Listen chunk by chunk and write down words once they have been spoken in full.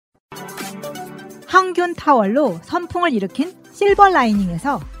평균 타월로 선풍을 일으킨 실버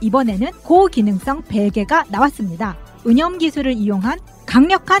라이닝에서 이번에는 고기능성 베개가 나왔습니다. 은염 기술을 이용한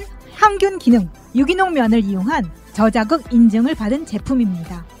강력한 항균 기능, 유기농 면을 이용한 저자극 인증을 받은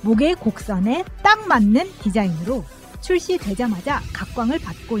제품입니다. 목의 곡선에 딱 맞는 디자인으로 출시되자마자 각광을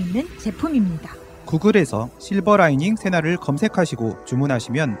받고 있는 제품입니다. 구글에서 실버 라이닝 새날을 검색하시고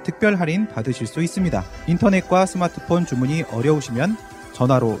주문하시면 특별 할인 받으실 수 있습니다. 인터넷과 스마트폰 주문이 어려우시면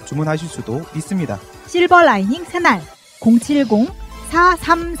전화로 주문하실 수도 있습니다. 실버 라이닝 새날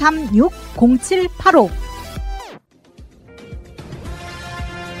 070-4336-0785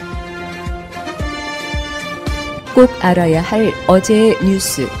 꼭 알아야 할 어제의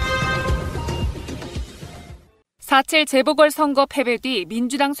뉴스. 4.7 재보궐선거 패배 뒤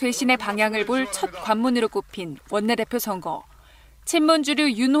민주당 쇄신의 방향을 볼 첫 관문으로 꼽힌 원내대표 선거.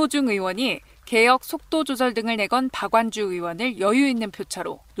 친문주류 윤호중 의원이 개혁 속도 조절 등을 내건 박완주 의원을 여유 있는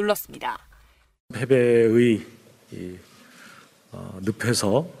표차로 눌렀습니다. 패배의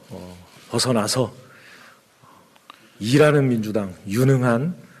늪에서 벗어나서 일하는 민주당,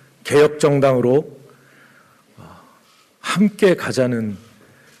 유능한 개혁정당으로 함께 가자는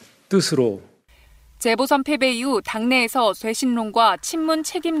뜻으로. 재보선 패배 이후 당내에서 쇄신론과 친문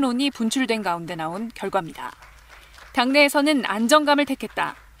책임론이 분출된 가운데 나온 결과입니다. 당내에서는 안정감을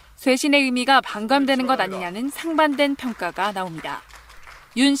택했다. 쇄신의 의미가 반감되는 것 아니냐는 상반된 평가가 나옵니다.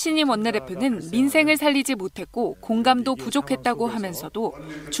 윤 신임 원내대표는 민생을 살리지 못했고 공감도 부족했다고 하면서도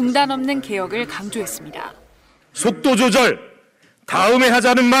중단 없는 개혁을 강조했습니다. 속도 조절, 다음에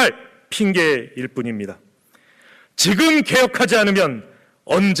하자는 말 핑계일 뿐입니다. 지금 개혁하지 않으면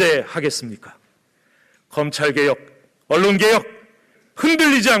언제 하겠습니까? 검찰개혁, 언론개혁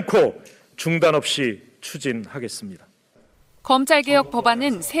흔들리지 않고 중단 없이 추진하겠습니다. 검찰개혁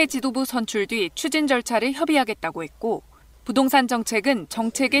법안은 새 지도부 선출 뒤 추진 절차를 협의하겠다고 했고 부동산 정책은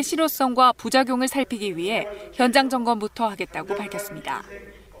정책의 실효성과 부작용을 살피기 위해 현장 점검부터 하겠다고 밝혔습니다.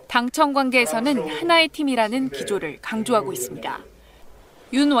 당청 관계에서는 하나의 팀이라는 기조를 강조하고 있습니다.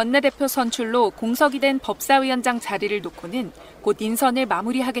 윤 원내대표 선출로 공석이 된 법사위원장 자리를 놓고는 곧 인선을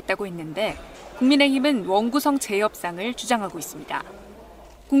마무리하겠다고 했는데 국민의힘은 원구성 재협상을 주장하고 있습니다.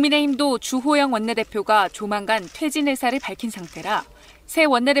 국민의힘도 주호영 원내대표가 조만간 퇴진 의사를 밝힌 상태라 새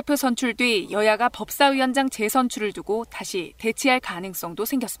원내대표 선출 뒤 여야가 법사위원장 재선출을 두고 다시 대치할 가능성도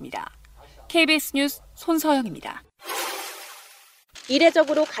생겼습니다. KBS 뉴스 손서영입니다.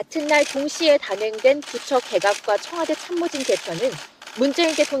 이례적으로 같은 날 동시에 단행된 부처 개각과 청와대 참모진 개편은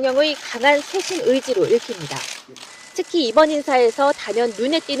문재인 대통령의 강한 쇄신 의지로 읽힙니다. 특히 이번 인사에서 단연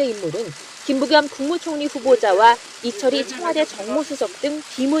눈에 띄는 인물은 김부겸 국무총리 후보자와 이철희 청와대 정무수석 등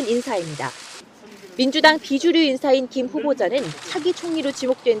비문 인사입니다. 민주당 비주류 인사인 김 후보자는 차기 총리로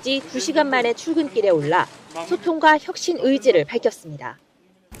지목된 지 2시간 만에 출근길에 올라 소통과 혁신 의지를 밝혔습니다.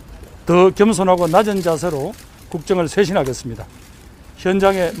 더 겸손하고 낮은 자세로 국정을 쇄신하겠습니다.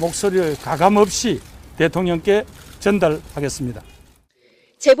 현장의 목소리를 가감없이 대통령께 전달하겠습니다.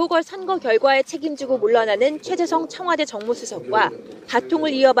 재보궐 선거 결과에 책임지고 물러나는 최재성 청와대 정무수석과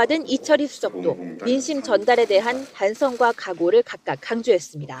바통을 이어받은 이철희 수석도 민심 전달에 대한 반성과 각오를 각각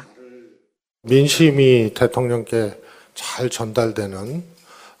강조했습니다. 민심이 대통령께 잘 전달되는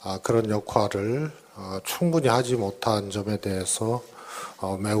그런 역할을 충분히 하지 못한 점에 대해서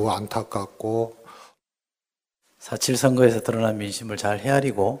매우 안타깝고 4.7 선거에서 드러난 민심을 잘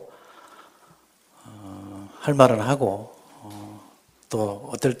헤아리고 할 말은 하고 또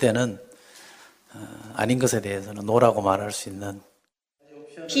어떨 때는 아닌 것에 대해서는 노라고 말할 수 있는.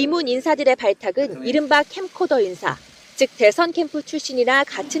 비문 인사들의 발탁은 이른바 캠코더 인사, 즉 대선 캠프 출신이나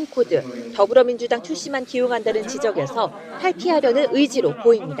같은 코드, 더불어민주당 출신만 기용한다는 지적에서 탈피하려는 의지로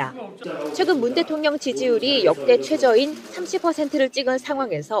보입니다. 최근 문 대통령 지지율이 역대 최저인 30%를 찍은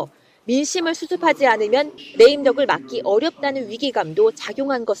상황에서 민심을 수습하지 않으면 내임덕을 막기 어렵다는 위기감도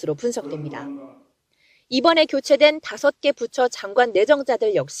작용한 것으로 분석됩니다. 이번에 교체된 5개 부처 장관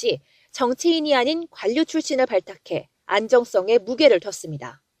내정자들 역시 정치인이 아닌 관료 출신을 발탁해 안정성에 무게를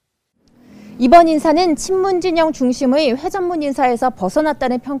뒀습니다. 이번 인사는 친문 진영 중심의 회전문 인사에서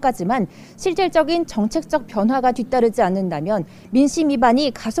벗어났다는 평가지만 실질적인 정책적 변화가 뒤따르지 않는다면 민심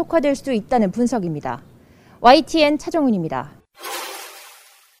위반이 가속화될 수 있다는 분석입니다. YTN 차정훈입니다.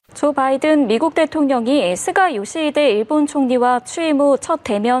 조 바이든 미국 대통령이 스가 요시히데 일본 총리와 취임 후 첫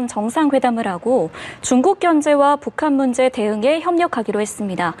대면 정상회담을 하고 중국 견제와 북한 문제 대응에 협력하기로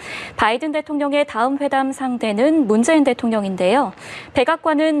했습니다. 바이든 대통령의 다음 회담 상대는 문재인 대통령인데요.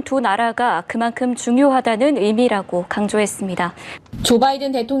 백악관은 두 나라가 그만큼 중요하다는 의미라고 강조했습니다. 조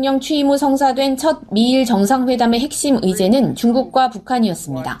바이든 대통령 취임 후 성사된 첫 미일 정상회담의 핵심 의제는 중국과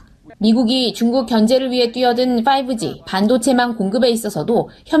북한이었습니다. 미국이 중국 견제를 위해 뛰어든 5G, 반도체망 공급에 있어서도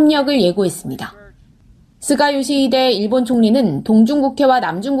협력을 예고했습니다. 스가 요시히데 일본 총리는 동중국해와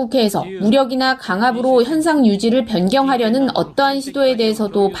남중국해에서 무력이나 강압으로 현상 유지를 변경하려는 어떠한 시도에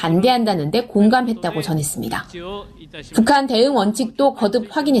대해서도 반대한다는데 공감했다고 전했습니다. 북한 대응 원칙도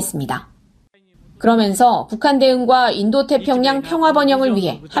거듭 확인했습니다. 그러면서 북한 대응과 인도태평양 평화 번영을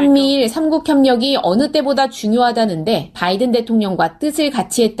위해 한미일 3국 협력이 어느 때보다 중요하다는데 바이든 대통령과 뜻을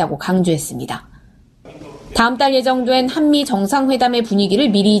같이 했다고 강조했습니다. 다음 달 예정된 한미 정상회담의 분위기를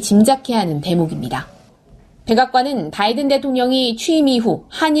미리 짐작해야 하는 대목입니다. 백악관은 바이든 대통령이 취임 이후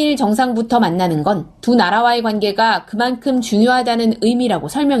한일 정상부터 만나는 건 두 나라와의 관계가 그만큼 중요하다는 의미라고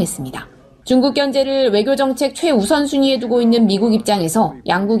설명했습니다. 중국 견제를 외교정책 최우선순위에 두고 있는 미국 입장에서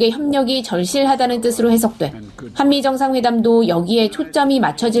양국의 협력이 절실하다는 뜻으로 해석돼 한미 정상회담도 여기에 초점이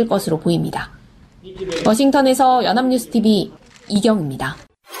맞춰질 것으로 보입니다. 워싱턴에서 연합뉴스TV 이경입니다.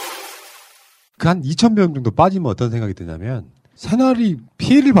 그 한 2,000명 정도 빠지면 어떤 생각이 드냐면 새날이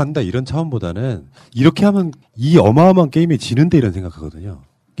피해를 받는다 이런 차원보다는 이렇게 하면 이 어마어마한 게임에 지는데 이런 생각하거든요.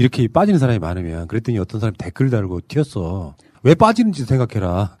 이렇게 빠지는 사람이 많으면 그랬더니 어떤 사람이 댓글 달고 튀었어. 왜 빠지는지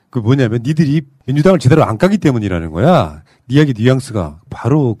생각해라. 그 뭐냐면 니들이 민주당을 제대로 안 까기 때문이라는 거야. 니 이야기 뉘앙스가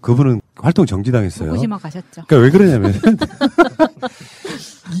바로 그분은 활동 정지당했어요. 후쿠시마 가셨죠. 그러니까 왜 그러냐면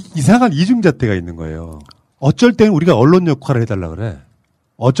이상한 이중잣대가 있는 거예요. 어쩔 때는 우리가 언론 역할을 해달라 그래.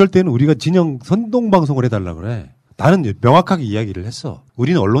 어쩔 때는 우리가 진영 선동방송을 해달라 그래. 나는 명확하게 이야기를 했어.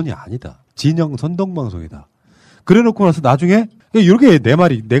 우리는 언론이 아니다. 진영 선동방송이다. 그래놓고 나서 나중에 이렇게 내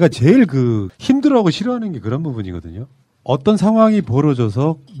말이 내가 제일 힘들어하고 싫어하는 게 그런 부분이거든요. 어떤 상황이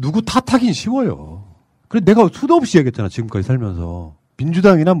벌어져서 누구 탓하긴 쉬워요. 그래 내가 수도 없이 얘기했잖아. 지금까지 살면서.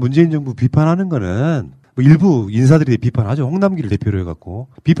 민주당이나 문재인 정부 비판하는 거는 뭐 일부 인사들이 비판하죠. 홍남기를 대표로 해갖고.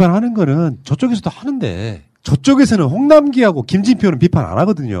 비판하는 거는 저쪽에서도 하는데 저쪽에서는 홍남기하고 김진표는 비판 안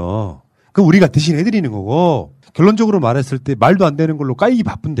하거든요. 그럼 우리가 대신 해드리는 거고 결론적으로 말했을 때 말도 안 되는 걸로 까이기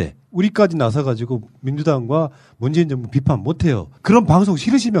바쁜데 우리까지 나서가지고 민주당과 문재인 정부 비판 못해요. 그런 방송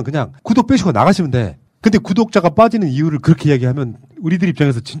싫으시면 그냥 구독 빼시고 나가시면 돼. 근데 구독자가 빠지는 이유를 그렇게 이야기하면 우리들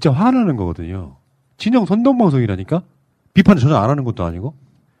입장에서 진짜 화나는 거거든요. 진영 선동방송이라니까? 비판을 전혀 안 하는 것도 아니고.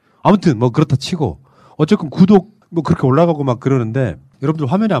 아무튼 뭐 그렇다 치고 어쨌건 구독 뭐 그렇게 올라가고 막 그러는데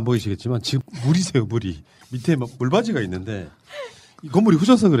여러분들 화면에 안 보이시겠지만 지금 물이세요. 물이. 밑에 막 물바지가 있는데 이 건물이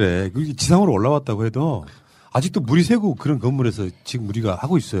후져서 그래. 지상으로 올라왔다고 해도 아직도 물이 새고 그런 건물에서 지금 우리가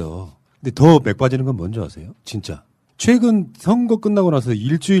하고 있어요. 근데 더 맥 빠지는 건 뭔지 아세요? 진짜. 최근 선거 끝나고 나서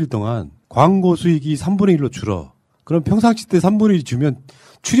일주일 동안 광고 수익이 3분의 1로 줄어. 그럼 평상시 때 3분의 1 주면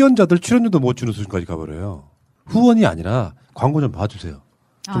출연자들 출연료도 못 주는 수준까지 가버려요. 후원이 아니라 광고 좀 봐주세요.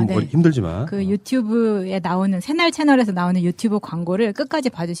 좀 네. 힘들지만. 그 유튜브에 나오는 새날 채널에서 나오는 유튜브 광고를 끝까지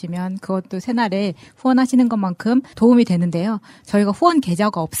봐주시면 그것도 새날에 후원하시는 것만큼 도움이 되는데요. 저희가 후원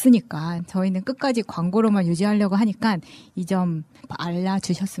계좌가 없으니까 저희는 끝까지 광고로만 유지하려고 하니까 이 점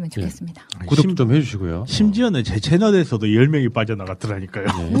알려주셨으면 좋겠습니다. 네. 구독 좀 해주시고요. 심지어는 제 채널에서도 10명이 빠져나갔더라니까요.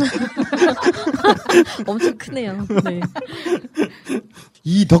 네. 엄청 크네요. 네.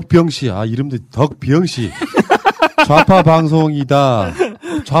 이덕병씨, 이름도 덕병씨. 좌파 방송이다.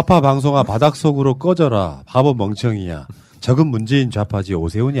 좌파 방송아 바닥 속으로 꺼져라. 바보 멍청이야. 적은 문재인 좌파지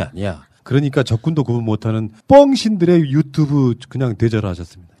오세훈이 아니야. 그러니까 적군도 구분 못하는 뻥신들의 유튜브 그냥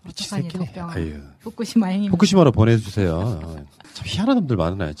대절하셨습니다. 미친 새끼네. 아유. 후쿠시마로 보내주세요. 참 희한한 놈들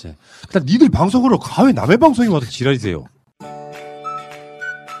많으나 이제. 일단 니들 방송으로 가 왜 남의 방송에 와서 지랄이세요.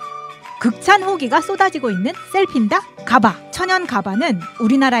 극찬 후기가 쏟아지고 있는 셀핀다 가바. 천연 가바는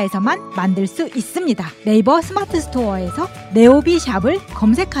우리나라에서만 만들 수 있습니다. 네이버 스마트 스토어에서 네오비 샵을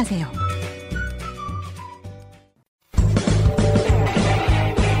검색하세요.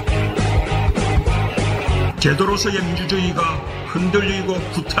 제도로서의 민주주의가 흔들리고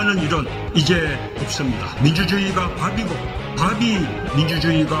불타는 일은 이제 없습니다. 민주주의가 밥이고 밥이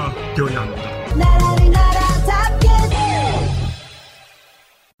민주주의가 되어야 합니다.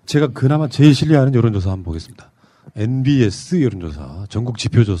 제가 그나마 제일 신뢰하는 여론조사 한번 보겠습니다. NBS 여론조사, 전국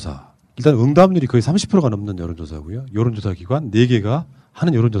지표조사. 일단 응답률이 거의 30%가 넘는 여론조사고요. 여론조사 기관 4개가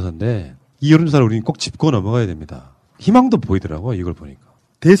하는 여론조사인데 이 여론조사를 우리는 꼭 짚고 넘어가야 됩니다. 희망도 보이더라고요. 이걸 보니까.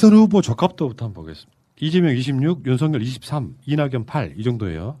 대선 후보 적합도부터 한번 보겠습니다. 이재명 26, 윤석열 23, 이낙연 8 이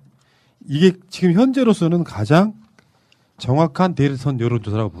정도예요. 이게 지금 현재로서는 가장 정확한 대선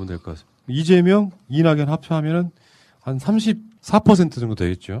여론조사라고 보면 될 것 같습니다. 이재명, 이낙연 합쳐하면은 한 34% 정도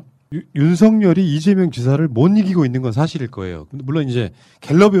되겠죠. 윤석열이 이재명 지사를 못 이기고 있는 건 사실일 거예요. 근데 물론 이제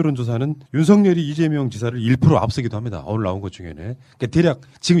갤럽 여론조사는 윤석열이 이재명 지사를 1% 앞서기도 합니다. 오늘 나온 것 중에는. 그러니까 대략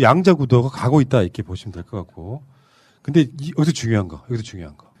지금 양자 구도가 가고 있다 이렇게 보시면 될 것 같고. 근데 여기서 중요한 거.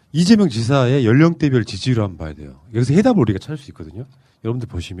 이재명 지사의 연령대별 지지율을 한번 봐야 돼요. 여기서 해답을 우리가 찾을 수 있거든요. 여러분들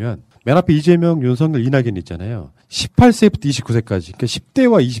보시면 맨 앞에 이재명, 윤석열, 이낙연 있잖아요. 18세부터 29세까지. 그러니까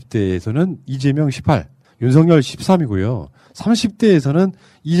 10대와 20대에서는 이재명 18, 윤석열 13이고요. 30대에서는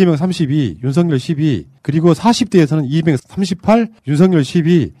이재명 32, 윤석열 12, 그리고 40대에서는 이재명 38, 윤석열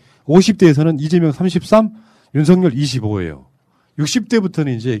 12, 50대에서는 이재명 33, 윤석열 25예요.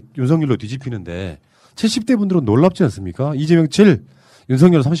 60대부터는 이제 윤석열로 뒤집히는데 70대 분들은 놀랍지 않습니까? 이재명 7,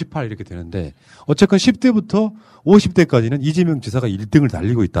 윤석열 38 이렇게 되는데 어쨌건 10대부터 50대까지는 이재명 지사가 1등을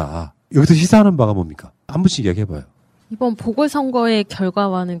달리고 있다. 여기서 시사하는 바가 뭡니까? 한 분씩 이야기해봐요. 이번 보궐선거의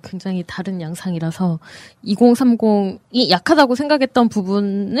결과와는 굉장히 다른 양상이라서 2030이 약하다고 생각했던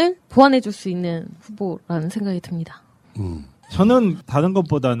부분을 보완해줄 수 있는 후보라는 생각이 듭니다. 저는 다른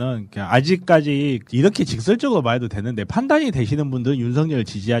것보다는 아직까지 이렇게 직설적으로 말해도 되는데 판단이 되시는 분들은 윤석열을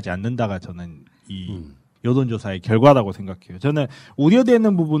지지하지 않는다가 저는 이 여론조사의 결과라고 생각해요. 저는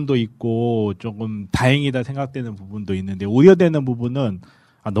우려되는 부분도 있고 조금 다행이다 생각되는 부분도 있는데 우려되는 부분은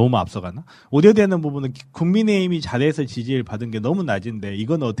너무 앞서가나? 우려되는 부분은 국민의힘이 잘해서 지지를 받은 게 너무 낮은데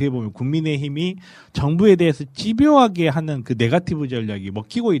이건 어떻게 보면 국민의힘이 정부에 대해서 집요하게 하는 그 네거티브 전략이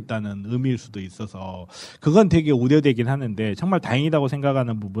먹히고 있다는 의미일 수도 있어서 그건 되게 우려되긴 하는데 정말 다행이라고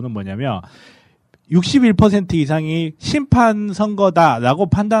생각하는 부분은 뭐냐면 61% 이상이 심판 선거다라고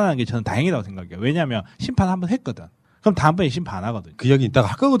판단하는 게 저는 다행이라고 생각해요. 왜냐하면 심판 한번 했거든. 그럼 다음번에 심판 안 하거든요. 그 이야기 이따가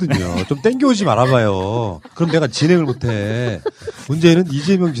할 거거든요. 좀 땡겨오지 말아봐요. 그럼 내가 진행을 못해. 문제는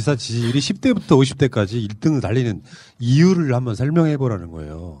이재명 지사 지지율이 10대부터 50대까지 1등을 달리는 이유를 한번 설명해보라는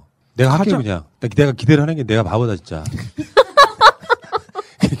거예요. 내가 할게요, 그냥. 내가 기대를 하는 게 내가 바보다, 진짜.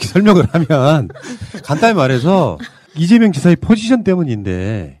 설명을 하면, 간단히 말해서, 이재명 지사의 포지션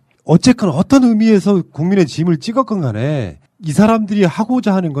때문인데, 어쨌건 어떤 의미에서 국민의 짐을 찍었건 간에, 이 사람들이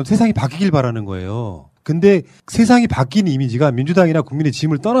하고자 하는 건 세상이 바뀌길 바라는 거예요. 근데 세상이 바뀌는 이미지가 민주당이나 국민의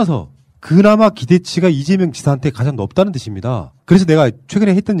짐을 떠나서 그나마 기대치가 이재명 지사한테 가장 높다는 뜻입니다. 그래서 내가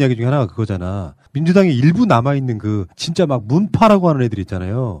최근에 했던 이야기 중에 하나가 그거잖아. 민주당에 일부 남아있는 그 진짜 막 문파라고 하는 애들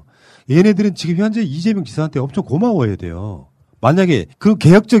있잖아요. 얘네들은 지금 현재 이재명 지사한테 엄청 고마워해야 돼요. 만약에 그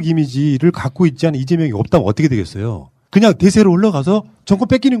개혁적 이미지를 갖고 있지 않은 이재명이 없다면 어떻게 되겠어요? 그냥 대세로 올라가서 정권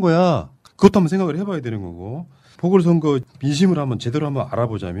뺏기는 거야. 그것도 한번 생각을 해봐야 되는 거고. 보궐선거 민심을 한번 제대로 한번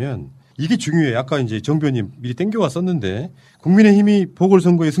알아보자면 이게 중요해요. 아까 이제 정 의원님 미리 땡겨왔었는데 국민의힘이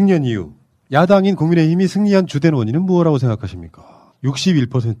보궐선거에 승리한 이유. 야당인 국민의힘이 승리한 주된 원인은 무엇이라고 생각하십니까?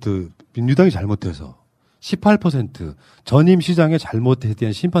 61% 민주당이 잘못해서 18% 전임 시장의 잘못에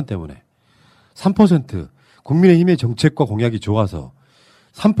대한 심판 때문에 3% 국민의힘의 정책과 공약이 좋아서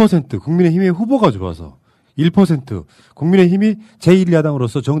 3% 국민의힘의 후보가 좋아서 1% 국민의힘이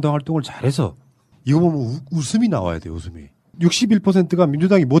제1야당으로서 정당 활동을 잘해서 이거 보면 웃음이 나와야 돼요. 웃음이. 61%가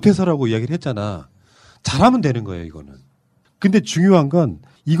민주당이 못해서라고 이야기를 했잖아. 잘하면 되는 거예요, 이거는. 근데 중요한 건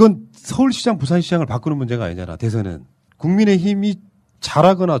이건 서울시장, 부산시장을 바꾸는 문제가 아니잖아, 대선은. 국민의힘이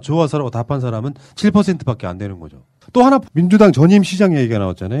잘하거나 좋아서라고 답한 사람은 7%밖에 안 되는 거죠. 또 하나 민주당 전임 시장 얘기가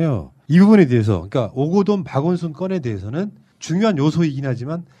나왔잖아요. 이 부분에 대해서, 그러니까 오고돈 박원순 건에 대해서는 중요한 요소이긴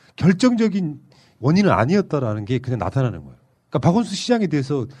하지만 결정적인 원인은 아니었다라는 게 그냥 나타나는 거예요. 그러니까 박원순 시장에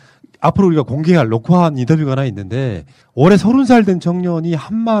대해서 앞으로 우리가 공개할 녹화한 인터뷰가 하나 있는데 올해 30살 된 청년이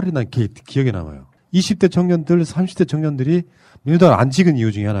한 말이나 기억에 남아요. 20대 청년들, 30대 청년들이 민주당을 안 찍은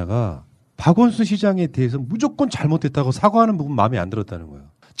이유 중에 하나가 박원순 시장에 대해서 무조건 잘못했다고 사과하는 부분 마음에 안 들었다는 거예요.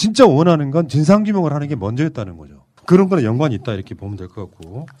 진짜 원하는 건 진상규명을 하는 게 먼저였다는 거죠. 그런 거랑 연관이 있다 이렇게 보면 될 것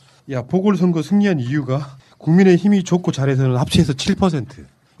같고. 야, 보궐선거 승리한 이유가 국민의힘이 좋고 잘해서는 합치해서 7%.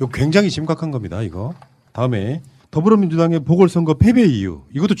 이거 굉장히 심각한 겁니다, 이거. 다음에 더불어민주당의 보궐선거 패배 이유.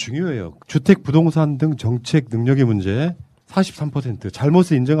 이것도 중요해요. 주택, 부동산 등 정책 능력의 문제 43%,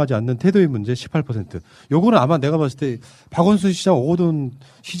 잘못을 인정하지 않는 태도의 문제 18%. 요거는 아마 내가 봤을 때 박원순 시장, 오거돈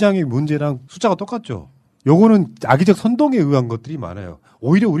시장의 문제랑 숫자가 똑같죠. 요거는 악의적 선동에 의한 것들이 많아요.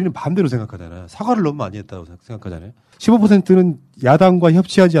 오히려 우리는 반대로 생각하잖아요. 사과를 너무 많이 했다고 생각하잖아요. 15%는 야당과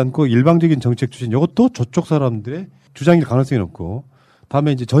협치하지 않고 일방적인 정책 추진. 이것도 저쪽 사람들의 주장일 가능성이 높고.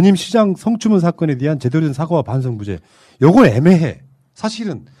 다음에 이제 전임 시장 성추문 사건에 대한 제대로 된 사과와 반성 부재. 요건 애매해.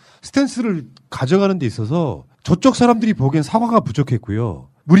 사실은 스탠스를 가져가는 데 있어서 저쪽 사람들이 보기엔 사과가 부족했고요.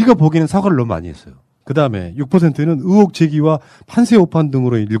 우리가 보기에는 사과를 너무 많이 했어요. 그 다음에 6%는 의혹 제기와 판세 오판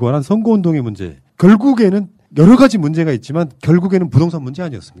등으로 일관한 선거운동의 문제. 결국에는 여러 가지 문제가 있지만 결국에는 부동산 문제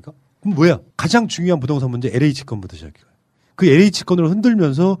아니었습니까? 그럼 뭐야? 가장 중요한 부동산 문제 LH건부터 시작해요. 그 LH건을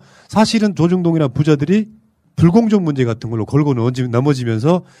흔들면서 사실은 조중동이나 부자들이 불공정 문제 같은 걸로 걸고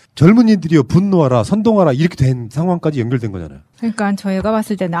넘어지면서 젊은이들이요 분노하라 선동하라 이렇게 된 상황까지 연결된 거잖아요. 그러니까 저희가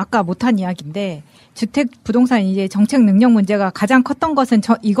봤을 때는 아까 못한 이야기인데 주택 부동산 이제 정책 능력 문제가 가장 컸던 것은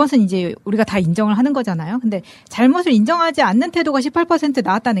이것은 이제 우리가 다 인정을 하는 거잖아요. 근데 잘못을 인정하지 않는 태도가 18%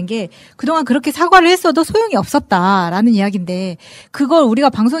 나왔다는 게 그동안 그렇게 사과를 했어도 소용이 없었다라는 이야기인데 그걸 우리가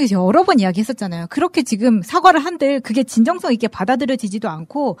방송에서 여러 번 이야기했었잖아요. 그렇게 지금 사과를 한들 그게 진정성 있게 받아들여지지도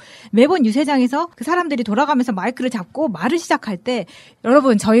않고 매번 유세장에서 그 사람들이 돌아가면서 마이크를 잡고 말을 시작할 때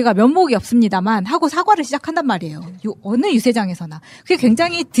여러분 저희가 면목이 없습니다만 하고 사과를 시작한단 말이에요. 어느 유세장에서나. 그게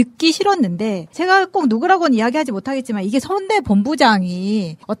굉장히 듣기 싫었는데 제가 꼭 누구라고는 이야기하지 못하겠지만 이게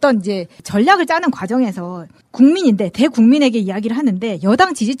선대본부장이 어떤 이제 전략을 짜는 과정에서 국민인데 대국민에게 이야기를 하는데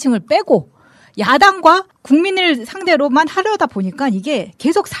여당 지지층을 빼고 야당과 국민을 상대로만 하려다 보니까 이게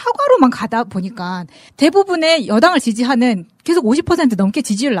계속 사과로만 가다 보니까 대부분의 여당을 지지하는 계속 50% 넘게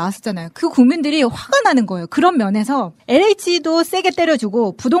지지율 나왔었잖아요. 그 국민들이 화가 나는 거예요. 그런 면에서 LH도 세게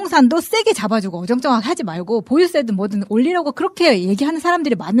때려주고 부동산도 세게 잡아주고 어정쩡하게 하지 말고 보유세든 뭐든 올리려고 그렇게 얘기하는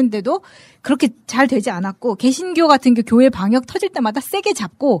사람들이 많은데도 그렇게 잘 되지 않았고 개신교 같은 교회 방역 터질 때마다 세게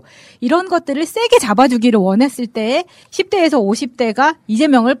잡고 이런 것들을 세게 잡아주기를 원했을 때 10대에서 50대가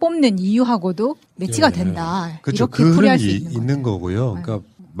이재명을 뽑는 이유하고도 매치가 된다. 그렇죠. 이렇게 그 풀이할 수 흐름이 있는 있는 거고요. 그러니까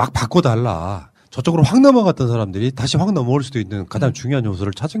막 바꿔달라. 저쪽으로 확 넘어갔던 사람들이 다시 확 넘어올 수도 있는 가장 중요한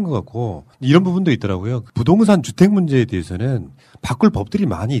요소를 찾은 것 같고 이런 부분도 있더라고요. 부동산 주택 문제에 대해서는 바꿀 법들이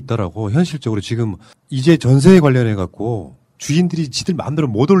많이 있더라고. 현실적으로 지금 이제 전세에 관련해 갖고 주인들이 지들 마음대로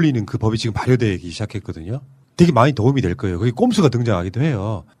못 올리는 그 법이 지금 발효되기 시작했거든요. 되게 많이 도움이 될 거예요. 거기 꼼수가 등장하기도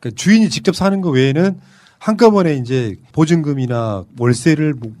해요. 그러니까 주인이 직접 사는 거 외에는 한꺼번에 이제 보증금이나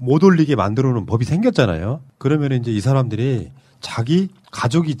월세를 못 올리게 만들어 놓은 법이 생겼잖아요. 그러면 이제 이 사람들이 자기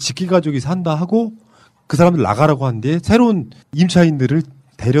가족이 직계 가족이 산다 하고 그 사람들 나가라고 하는데 새로운 임차인들을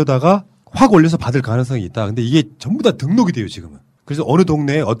데려다가 확 올려서 받을 가능성이 있다. 근데 이게 전부 다 등록이 돼요, 지금은. 그래서 어느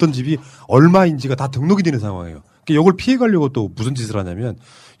동네에 어떤 집이 얼마인지가 다 등록이 되는 상황이에요. 그러니까 이걸 피해가려고 또 무슨 짓을 하냐면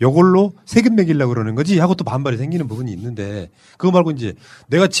이걸로 세금 매기려고 그러는 거지 하고 또 반발이 생기는 부분이 있는데 그거 말고 이제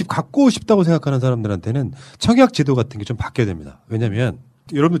내가 집 갖고 싶다고 생각하는 사람들한테는 청약 제도 같은 게 좀 바뀌어야 됩니다. 왜냐면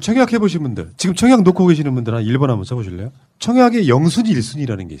여러분들 청약 해보신 분들 지금 청약 놓고 계시는 분들 한 1번 한번 써보실래요? 청약의 0순위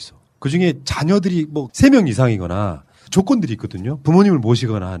 1순위라는 게 있어. 그중에 자녀들이 뭐 3명 이상이거나 조건들이 있거든요. 부모님을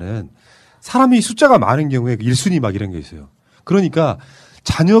모시거나 하는 사람이 숫자가 많은 경우에 1순위 막 이런 게 있어요. 그러니까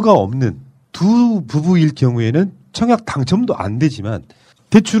자녀가 없는 두 부부일 경우에는 청약 당첨도 안 되지만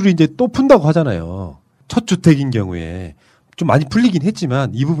대출을 이제 또 푼다고 하잖아요. 첫 주택인 경우에 좀 많이 풀리긴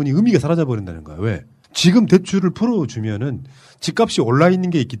했지만 이 부분이 의미가 사라져 버린다는 거야. 왜? 지금 대출을 풀어주면은 집값이 올라 있는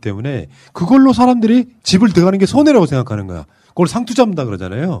게 있기 때문에 그걸로 사람들이 집을 들어가는 게 손해라고 생각하는 거야. 그걸 상투잡는다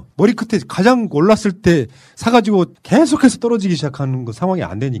그러잖아요. 머리 끝에 가장 올랐을 때 사가지고 계속해서 떨어지기 시작하는 거 상황이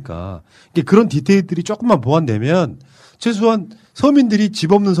안 되니까 그런 디테일들이 조금만 보완되면 최소한 서민들이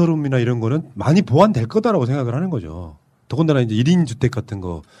집 없는 서름이나 이런 거는 많이 보완될 거다라고 생각을 하는 거죠. 더군다나 이제 1인 주택 같은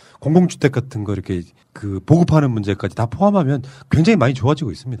거, 공공주택 같은 거 이렇게 그 보급하는 문제까지 다 포함하면 굉장히 많이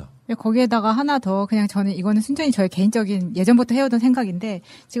좋아지고 있습니다. 거기에다가 하나 더 그냥 저는 이거는 순전히 저의 개인적인 예전부터 해오던 생각인데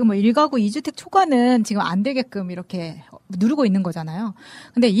지금 뭐 1가구 2주택 초과는 지금 안 되게끔 이렇게 누르고 있는 거잖아요.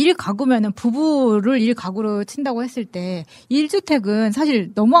 근데 1가구면은 부부를 1가구로 친다고 했을 때 1주택은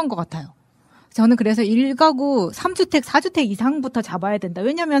사실 너무한 것 같아요. 저는 그래서 1가구 3주택, 4주택 이상부터 잡아야 된다.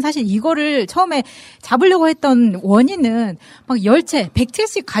 왜냐면 사실 이거를 처음에 잡으려고 했던 원인은 막 10채,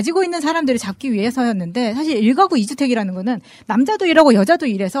 100채씩 가지고 있는 사람들을 잡기 위해서였는데 사실 1가구 2주택이라는 거는 남자도 일하고 여자도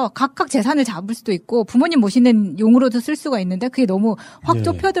일해서 각각 재산을 잡을 수도 있고 부모님 모시는 용으로도 쓸 수가 있는데 그게 너무 확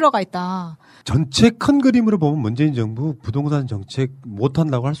좁혀 들어가 있다. 전체 큰 그림으로 보면 문재인 정부 부동산 정책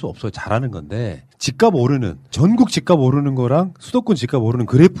못한다고 할 수 없어요. 잘하는 건데 집값 오르는 전국 집값 오르는 거랑 수도권 집값 오르는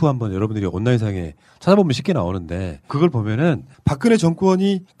그래프 한번 여러분들이 온라인상에 찾아보면 쉽게 나오는데 그걸 보면은 박근혜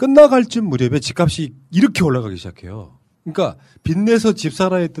정권이 끝나갈 쯤 무렵에 집값이 이렇게 올라가기 시작해요. 그러니까 빚내서 집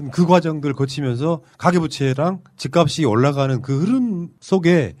사라 했던 그 과정들 거치면서 가계부채랑 집값이 올라가는 그 흐름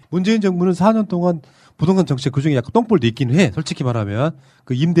속에 문재인 정부는 4년 동안 부동산 정책 그중에 약간 똥볼도 있긴 해. 솔직히 말하면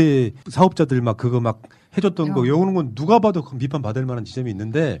그 임대 사업자들 막 그거 막 해줬던 거 요거는 건 누가 봐도 비판 받을 만한 지점이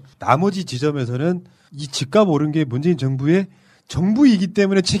있는데 나머지 지점에서는 이 집값 오른 게 문재인 정부의 정부이기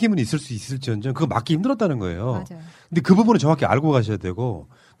때문에 책임은 있을 수 있을지언정 그거 막기 힘들었다는 거예요. 맞아요. 근데 그 부분을 정확히 알고 가셔야 되고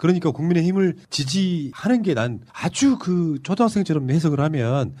그러니까 국민의힘을 지지하는 게 난 아주 그 초등학생처럼 해석을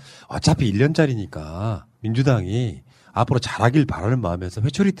하면 어차피 1년짜리니까 민주당이 앞으로 잘하길 바라는 마음에서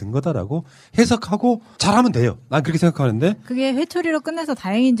회초리 든 거다라고 해석하고 잘하면 돼요. 난 그렇게 생각하는데. 그게 회초리로 끝내서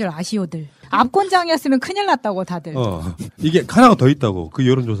다행인 줄 아시오들. 압권장이었으면 큰일 났다고 다들. 이게 하나가 더 있다고. 그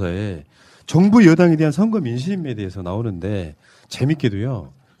여론조사에 정부 여당에 대한 선거 민심에 대해서 나오는데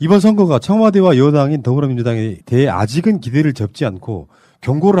재밌게도요. 이번 선거가 청와대와 여당인 더불어민주당에 대해 아직은 기대를 접지 않고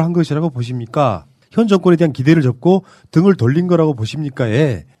경고를 한 것이라고 보십니까? 현 정권에 대한 기대를 접고 등을 돌린 거라고 보십니까?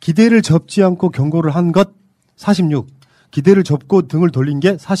 기대를 접지 않고 경고를 한 것 46, 기대를 접고 등을 돌린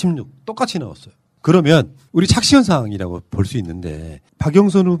게 46, 똑같이 나왔어요. 그러면 우리 착시현상이라고 볼 수 있는데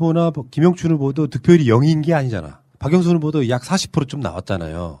박영선 후보나 김영춘 후보도 득표율이 0인 게 아니잖아. 박영선 후보도 약 40% 좀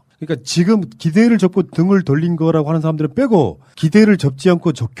나왔잖아요. 그러니까 지금 기대를 접고 등을 돌린 거라고 하는 사람들은 빼고 기대를 접지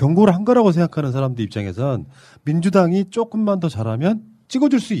않고 경고를 한 거라고 생각하는 사람들 입장에선 민주당이 조금만 더 잘하면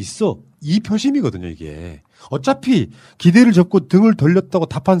찍어줄 수 있어. 이 표심이거든요, 이게. 어차피 기대를 접고 등을 돌렸다고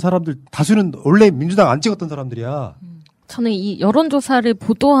답한 사람들 다수는 원래 민주당 안 찍었던 사람들이야. 저는 이 여론조사를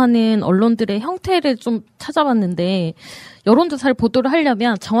보도하는 언론들의 형태를 좀 찾아봤는데 여론조사를 보도를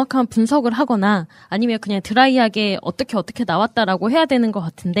하려면 정확한 분석을 하거나 아니면 그냥 드라이하게 어떻게 나왔다라고 해야 되는 것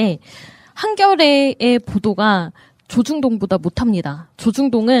같은데 한겨레의 보도가 조중동보다 못합니다.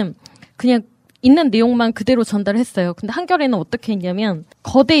 조중동은 그냥 있는 내용만 그대로 전달했어요. 근데 한겨레는 어떻게 했냐면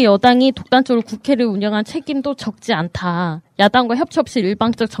거대 여당이 독단적으로 국회를 운영한 책임도 적지 않다. 야당과 협치 없이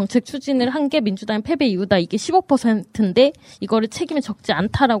일방적 정책 추진을 한 게 민주당의 패배 이유다. 이게 15%인데 이거를 책임이 적지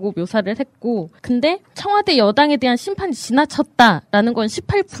않다라고 묘사를 했고 근데 청와대 여당에 대한 심판이 지나쳤다라는 건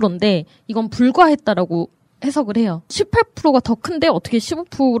 18%인데 이건 불과했다라고 해석을 해요. 18%가 더 큰데 어떻게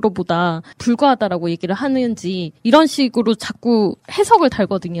 15%보다 불과하다라고 얘기를 하는지 이런 식으로 자꾸 해석을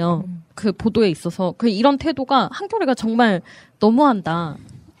달거든요. 그 보도에 있어서 이런 태도가 한겨레가 정말 너무한다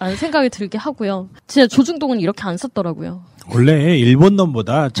라는 생각이 들게 하고요. 진짜 조중동은 이렇게 안 썼더라고요. 원래 일본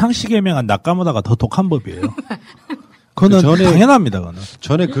놈보다 창씨개명한 낙가무다가 더 독한 법이에요. 그거는 당연합니다. 그거는.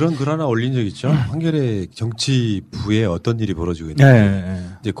 전에 그런 글 하나 올린 적 있죠. 한겨레 정치부에 어떤 일이 벌어지고 있는데 네.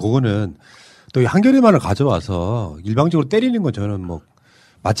 이제 그거는 또 한겨레만을 가져와서 일방적으로 때리는 건 저는 뭐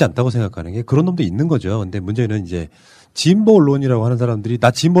맞지 않다고 생각하는 게 그런 놈도 있는 거죠. 근데 문제는 이제 진보 언론이라고 하는 사람들이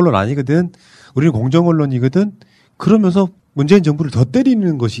나 진보 언론 아니거든. 우리는 공정 언론이거든. 그러면서 문재인 정부를 더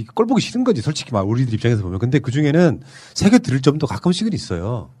때리는 것이 꼴보기 싫은 거지. 솔직히 말 우리들 입장에서 보면. 근데 그 중에는 새겨 들을 점도 가끔씩은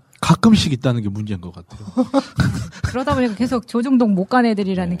있어요. 가끔씩 있다는 게 문제인 것 같아요. 그러다 보니까 계속 조중동 못 간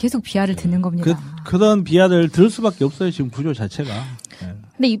애들이라는 계속 비하를 듣는 겁니다. 그런 비하를 들을 수밖에 없어요. 지금 구조 자체가. 네.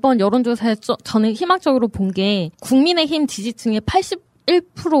 근데 이번 여론조사에서 저는 희망적으로 본 게 국민의힘 지지층의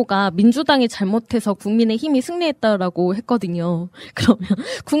 81%가 민주당이 잘못해서 국민의힘이 승리했다라고 했거든요. 그러면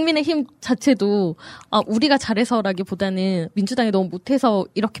국민의힘 자체도 우리가 잘해서라기보다는 민주당이 너무 못해서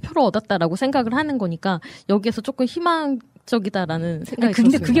이렇게 표를 얻었다라고 생각을 하는 거니까 여기에서 조금 희망적이다라는 생각이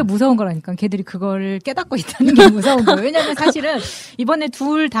들었어요. 근데 그게 무서운 거라니까. 걔들이 그걸 깨닫고 있다는 게 무서운 거예요. 왜냐면 사실은 이번에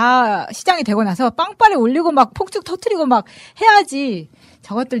둘 다 시장이 되고 나서 빵빠레 올리고 막 폭죽 터트리고 막 해야지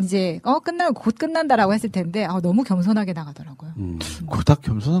저것들 이제 끝나면 곧 끝난다라고 했을 텐데 너무 겸손하게 나가더라고요. 그닥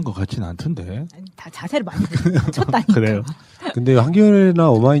겸손한 것 같지는 않던데. 아니, 다 자세를 많이 쳤다니까. 그래요. 근데 한겨레나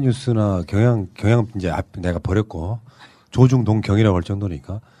오마이뉴스나 경향 이제 내가 버렸고 조중동 경이라고 할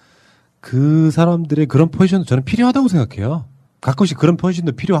정도니까 그 사람들의 그런 포지션도 저는 필요하다고 생각해요. 가끔씩 그런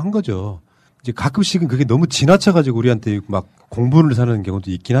포지션도 필요한 거죠. 이제 가끔씩은 그게 너무 지나쳐가지고 우리한테 막 공분을 사는 경우도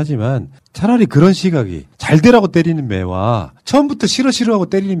있긴 하지만 차라리 그런 시각이 잘 되라고 때리는 매와 처음부터 싫어하고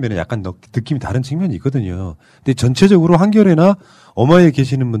때리는 매는 약간 느낌이 다른 측면이 있거든요. 근데 전체적으로 한겨레나 어마이에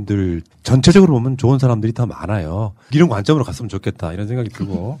계시는 분들 전체적으로 보면 좋은 사람들이 더 많아요. 이런 관점으로 갔으면 좋겠다 이런 생각이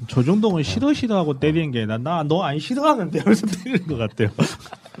들고. 조중동은 싫어하고 때리는 게 나 너 안 싫어하는데 하면서 때리는 것 같아요.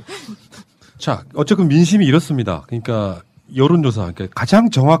 자, 어쨌든 민심이 이렇습니다. 그러니까 여론조사, 그러니까 가장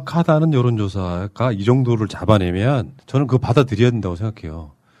정확하다는 여론조사가 이 정도를 잡아내면 저는 그거 받아들여야 된다고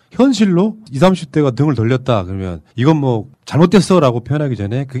생각해요. 현실로 20, 30대가 등을 돌렸다 그러면 이건 뭐 잘못됐어라고 표현하기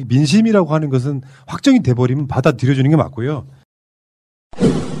전에 그 민심이라고 하는 것은 확정이 돼버리면 받아들여주는 게 맞고요.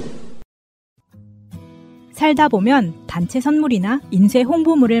 살다 보면 단체 선물이나 인쇄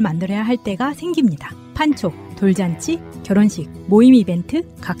홍보물을 만들어야 할 때가 생깁니다. 판촉, 돌잔치, 결혼식, 모임 이벤트,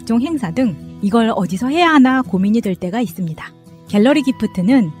 각종 행사 등 이걸 어디서 해야 하나 고민이 될 때가 있습니다. 갤러리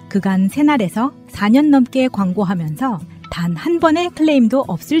기프트는 그간 새날에서 4년 넘게 광고하면서 단 한 번의 클레임도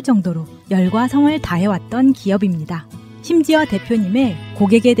없을 정도로 열과 성을 다해왔던 기업입니다. 심지어 대표님의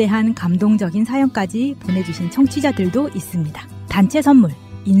고객에 대한 감동적인 사연까지 보내주신 청취자들도 있습니다. 단체 선물,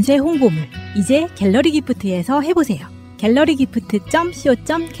 인쇄 홍보물, 이제 갤러리 기프트에서 해보세요.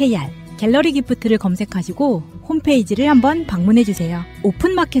 갤러리기프트.co.kr 갤러리 기프트를 검색하시고 홈페이지를 한번 방문해주세요.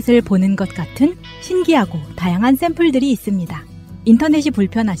 오픈마켓을 보는 것 같은 신기하고 다양한 샘플들이 있습니다. 인터넷이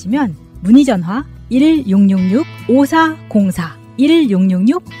불편하시면 문의전화 1666-5404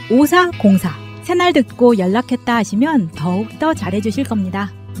 1666-5404 새날 듣고 연락했다 하시면 더욱더 잘해주실 겁니다.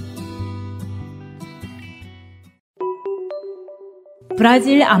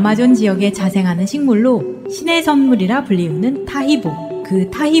 브라질 아마존 지역에 자생하는 식물로 신의 선물이라 불리우는 타히보. 그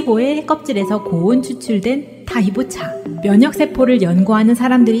타히보의 껍질에서 고온 추출된 타이보차. 면역세포를 연구하는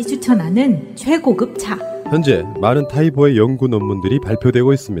사람들이 추천하는 최고급 차. 현재 많은 타이보의 연구 논문들이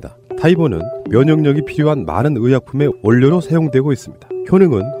발표되고 있습니다. 타이보는 면역력이 필요한 많은 의약품의 원료로 사용되고 있습니다.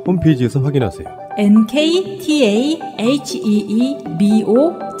 효능은 홈페이지에서 확인하세요. nktaheebo.com.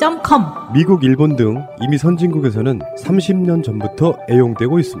 미국, 일본 등 이미 선진국에서는 30년 전부터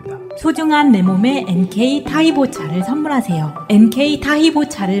애용되고 있습니다. 소중한 내 몸에 NK 타이보차를 선물하세요. NK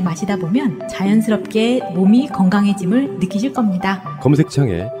타이보차를 마시다 보면 자연스럽게 몸이 건강해짐을 느끼실 겁니다.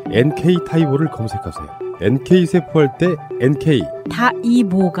 검색창에 NK 타이보를 검색하세요. NK 세포할 때 NK.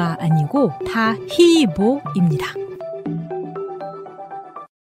 타이보가 아니고 타히보입니다.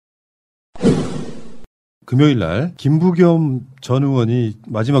 금요일날 김부겸 전 의원이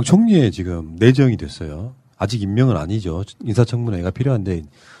마지막 총리에 지금 내정이 됐어요. 아직 임명은 아니죠. 인사청문회가 필요한데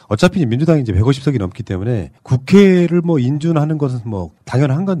어차피 민주당이 이제 150석이 넘기 때문에 국회를 뭐 인준하는 것은 뭐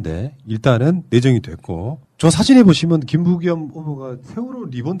당연한 건데 일단은 내정이 됐고, 저 사진에 보시면 김부겸 후보가 세월호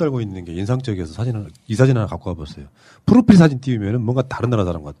리본 달고 있는 게 인상적이어서 이 사진 하나 갖고 와봤어요. 프로필 사진 띄우면은 뭔가 다른 나라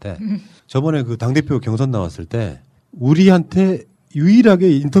사람 같아. 저번에 그 당대표 경선 나왔을 때 우리한테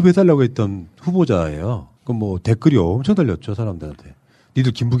유일하게 인터뷰해달라고 했던 후보자예요. 그 뭐 댓글이 엄청 달렸죠, 사람들한테.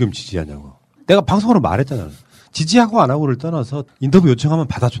 니들 김부겸 지지하냐고. 내가 방송으로 말했잖아. 지지하고 안 하고를 떠나서 인터뷰 요청하면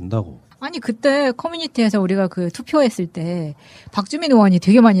받아준다고. 아니 그때 커뮤니티에서 우리가 그 투표했을 때 박주민 의원이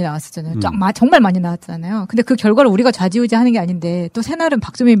되게 많이 나왔었잖아요. 정말 많이 나왔잖아요. 근데 그 결과를 우리가 좌지우지하는 게 아닌데 또 새날은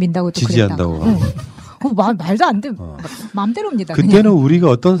박주민 민다고 또 지지한다고. 말도 안 돼. 마음대로입니다. 그때는 그냥. 우리가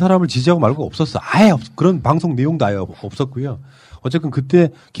어떤 사람을 지지하고 말고 없었어. 아예 그런 방송 내용도 아예 없었고요. 어쨌든 그때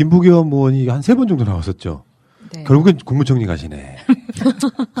김부겸 의원이 한 3번 정도 나왔었죠. 네. 결국엔 국무총리 가시네.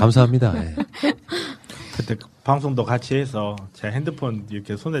 감사합니다. 네. 그때 방송도 같이 해서 제 핸드폰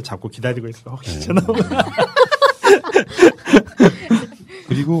이렇게 손에 잡고 기다리고 있어. 혹시 전화 오면.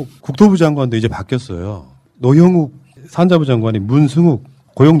 그리고 국토부 장관도 이제 바뀌었어요. 노형욱 산자부 장관이 문승욱,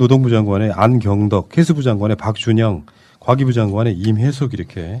 고용노동부 장관의 안경덕, 해수부 장관의 박준영, 과기부 장관의 임혜숙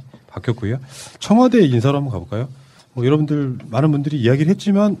이렇게 바뀌었고요. 청와대 인사로 한번 가볼까요? 뭐 여러분들 많은 분들이 이야기를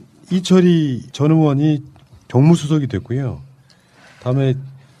했지만 이철희 전 의원이 정무수석이 됐고요. 다음에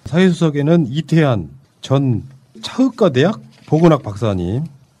사회수석에는 이태한 전 차의과대학 보건학 박사님,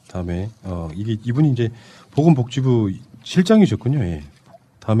 다음에 이분이 이제 보건복지부 실장이셨군요. 예.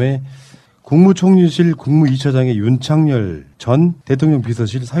 다음에 국무총리실 국무2차장의 윤창열 전 대통령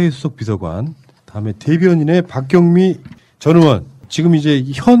비서실 사회수석 비서관, 다음에 대변인의 박경미 전 의원. 지금 이제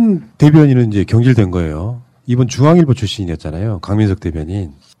현 대변인은 이제 경질된 거예요. 이번 중앙일보 출신이었잖아요. 강민석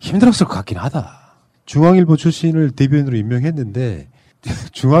대변인. 힘들었을 것 같긴 하다. 중앙일보 출신을 대변인으로 임명했는데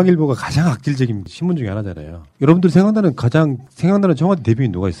중앙일보가 가장 악질적인 신문 중에 하나잖아요. 여러분들 생각나는 청와대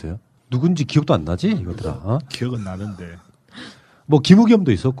대변인 누가 있어요? 누군지 기억도 안 나지? 이거더라. 어? 기억은 나는데. 뭐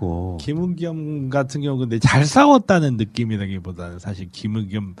김우겸도 있었고. 김우겸 같은 경우 근데 잘 싸웠다는 느낌이라기보다는 사실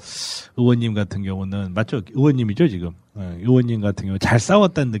김우겸 의원님 같은 경우는 맞죠? 의원님이죠 지금. 의원님 같은 경우 잘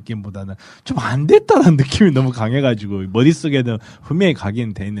싸웠다는 느낌보다는 좀 안 됐다는 느낌이 너무 강해가지고 머릿속에는 분명히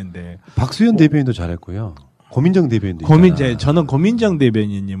가긴 돼 있는데. 박수현 대변인도 잘했고요. 고민정 대변인도 있잖아. 저는 고민정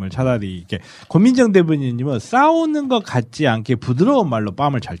대변인님을 차라리 이렇게 고민정 대변인님은 싸우는 것 같지 않게 부드러운 말로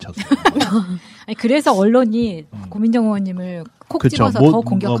뺨을 잘 쳤어요. 아니, 그래서 언론이 고민정 의원님을 콕 집어서 더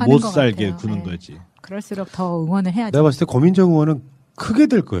공격하는 것 같아요. 못 살게 구는 거지. 그럴수록 더 응원을 해야죠. 내가 봤을 때 고민정 의원은 크게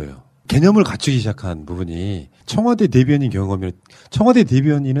될 거예요. 개념을 갖추기 시작한 부분이 청와대 대변인 경험이면 청와대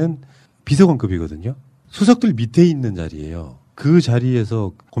대변인은 비서관급이거든요. 수석들 밑에 있는 자리예요. 그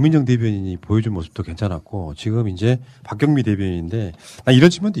자리에서 고민정 대변인이 보여준 모습도 괜찮았고 지금 이제 박경미 대변인인데 이런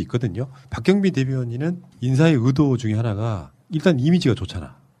측면도 있거든요. 박경미 대변인은 인사의 의도 중에 하나가 일단 이미지가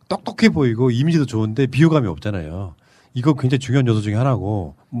좋잖아. 똑똑해 보이고 이미지도 좋은데 비호감이 없잖아요. 이거 굉장히 중요한 요소 중에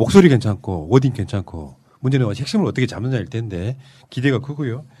하나고 목소리 괜찮고 워딩 괜찮고 문제는 핵심을 어떻게 잡느냐일 텐데 기대가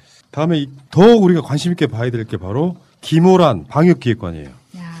크고요. 다음에 더욱 우리가 관심 있게 봐야 될 게 바로 김호란 방역기획관이에요.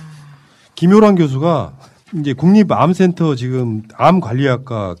 김호란 교수가 이제 국립암센터 지금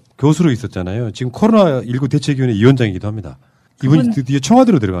암관리학과 교수로 있었잖아요. 지금 코로나19 대책위원회 위원장이기도 합니다. 이분이 드디어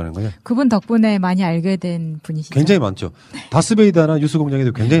청와대로 들어가는 거예요. 그분 덕분에 많이 알게 된 분이시죠. 굉장히 많죠. 다스베이다나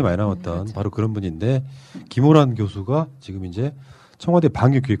뉴스공장에도 굉장히 많이 나왔던 바로 그런 분인데 김호란 교수가 지금 이제 청와대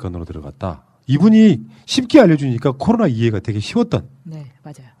방역기획관으로 들어갔다. 이분이 쉽게 알려주니까 코로나 이해가 되게 쉬웠던. 네,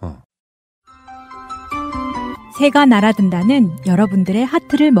 맞아요. 새가 날아든다는 여러분들의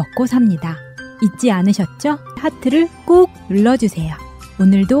하트를 먹고 삽니다. 잊지 않으셨죠? 하트를 꾹 눌러주세요.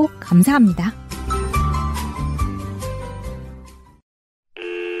 오늘도 감사합니다.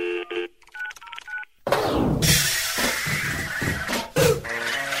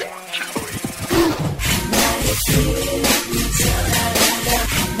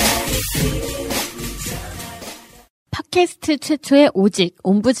 팟캐스트 최초의 오직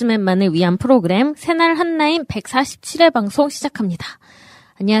옴부즈맨만을 위한 프로그램 새날 한라인 147회 방송 시작합니다.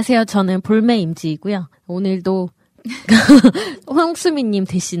 안녕하세요. 저는 볼메 임지이고요. 오늘도 황수민님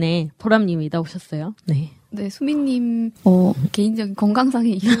대신에 보람님이 나오셨어요. 네. 네, 수민님, 개인적인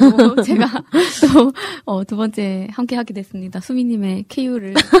건강상의 이유로 제가 또, 두 번째 함께 하게 됐습니다. 수민님의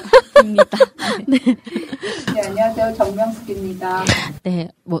KU를 드립니다. 네. 네, 안녕하세요. 정명숙입니다. 네,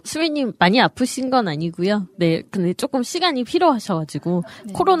 수민님 많이 아프신 건 아니고요. 네, 근데 조금 시간이 필요하셔가지고,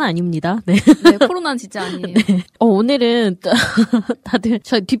 네. 코로나 아닙니다. 네. 네, 코로나는 진짜 아니에요. 네. 오늘은 다들,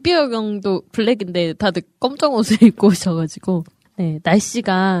 저희 뒷배경도 블랙인데 다들 검정 옷을 입고 오셔가지고, 네,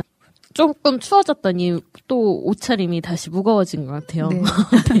 날씨가 조금 추워졌더니 또 옷차림이 다시 무거워진 것 같아요. 네.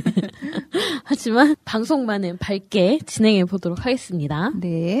 네. 하지만 방송만은 밝게 진행해 보도록 하겠습니다.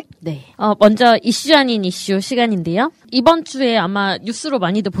 네. 네. 먼저 이슈 아닌 이슈 시간인데요. 이번 주에 아마 뉴스로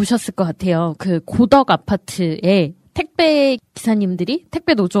많이들 보셨을 것 같아요. 그 고덕 아파트에 택배 기사님들이,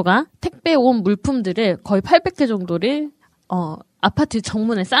 택배 노조가 택배 온 물품들을 거의 800개 정도를 아파트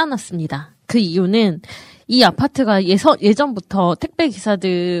정문에 쌓아놨습니다. 그 이유는 이 아파트가 예전부터 택배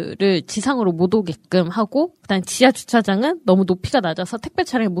기사들을 지상으로 못 오게끔 하고, 그다음 지하 주차장은 너무 높이가 낮아서 택배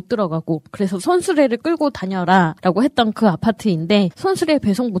차량이 못 들어가고, 그래서 손수레를 끌고 다녀라라고 했던 그 아파트인데, 손수레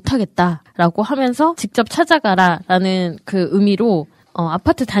배송 못 하겠다라고 하면서 직접 찾아가라라는 그 의미로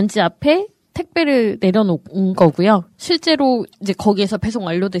아파트 단지 앞에 택배를 내려놓은 거고요. 실제로 이제 거기에서 배송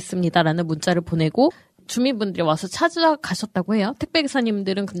완료됐습니다라는 문자를 보내고, 주민분들이 와서 찾아가셨다고 해요.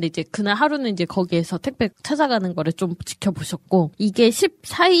 택배기사님들은 근데 이제 그날 하루는 이제 거기에서 택배 찾아가는 거를 좀 지켜보셨고, 이게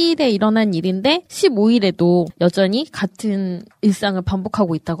 14일에 일어난 일인데 15일에도 여전히 같은 일상을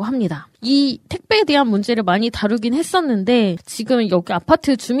반복하고 있다고 합니다. 이 택배에 대한 문제를 많이 다루긴 했었는데 지금 여기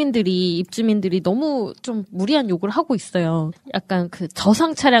아파트 입주민들이 너무 좀 무리한 요구를 하고 있어요. 약간 그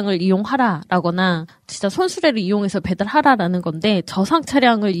저상 차량을 이용하라라거나 진짜 손수레를 이용해서 배달하라라는 건데, 저상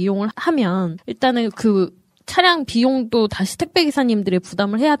차량을 이용을 하면 일단은 그 차량 비용도 다시 택배기사님들이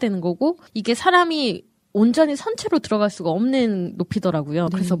부담을 해야 되는 거고, 이게 사람이 온전히 선체로 들어갈 수가 없는 높이더라고요.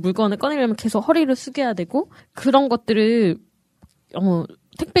 그래서 물건을 꺼내려면 계속 허리를 숙여야 되고, 그런 것들을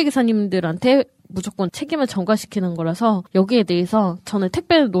택배기사님들한테 무조건 책임을 전가시키는 거라서 여기에 대해서 저는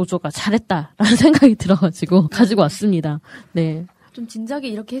택배 노조가 잘했다라는 생각이 들어가지고 가지고 왔습니다. 네. 좀 진작에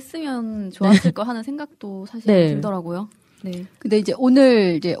이렇게 했으면 좋았을 거 하는 생각도 사실 들더라고요. 네. 근데 이제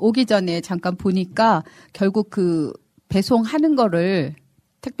오늘 오기 전에 잠깐 보니까 결국 그 배송하는 거를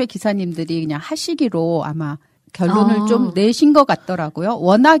택배 기사님들이 그냥 하시기로 아마 결론을 좀 내신 것 같더라고요.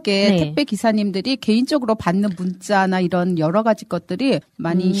 워낙에 택배 기사님들이 개인적으로 받는 문자나 이런 여러 가지 것들이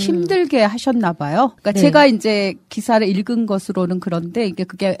많이 힘들게 하셨나 봐요. 그러니까 제가 이제 기사를 읽은 것으로는 그런데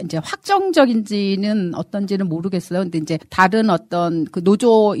그게 이제 확정적인지는 어떤지는 모르겠어요. 근데 이제 다른 어떤 그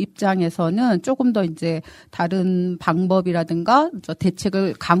노조 입장에서는 조금 더 이제 다른 방법이라든가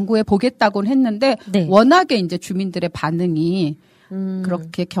대책을 강구해 보겠다고는 했는데, 워낙에 이제 주민들의 반응이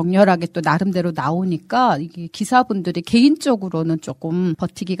그렇게 격렬하게 또 나름대로 나오니까 이게 기사분들이 개인적으로는 조금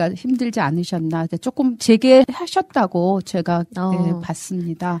버티기가 힘들지 않으셨나, 조금 재개하셨다고 제가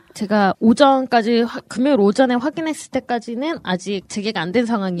봤습니다. 제가 금요일 오전에 확인했을 때까지는 아직 재개가 안 된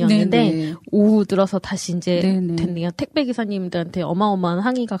상황이었는데 오후 들어서 다시 이제 됐네요. 택배 기사님들한테 어마어마한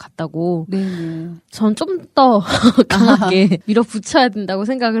항의가 갔다고. 전 좀 더 강하게 밀어붙여야 된다고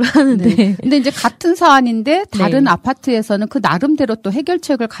생각을 하는데. 근데 이제 같은 사안인데 다른 아파트에서는 그 나름대로 또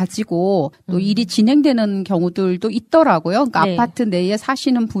해결책을 가지고 또 일이 진행되는 경우들도 있더라고요. 그러니까 아파트 내에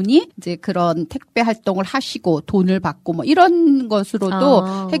사시는 분이 이제 그런 택배 활동을 하시고 돈을 받고 뭐 이런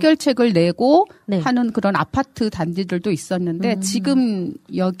것으로도 해결책을 내고 하는 그런 아파트 단지들도 있었는데, 지금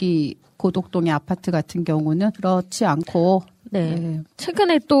여기 고덕동의 아파트 같은 경우는 그렇지 않고,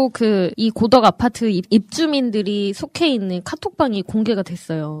 최근에 또 이 고덕 아파트 입주민들이 속해 있는 카톡방이 공개가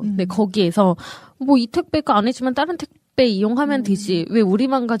됐어요. 근데 거기에서 이 택배가 아니지만 다른 택배 이용하면 되지, 왜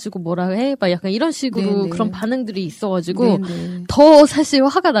우리만 가지고 뭐라 해? 막 약간 이런 식으로 그런 반응들이 있어가지고 더 사실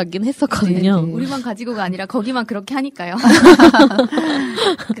화가 나긴 했었거든요. 우리만 가지고가 아니라 거기만 그렇게 하니까요.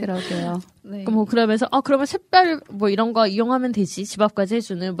 그러게요. 그러면서 그러면 샛별 이런 거 이용하면 되지, 집 앞까지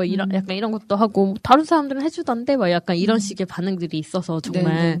해주는 약간 이런 것도 하고, 다른 사람들은 해주던데 약간 이런 식의 반응들이 있어서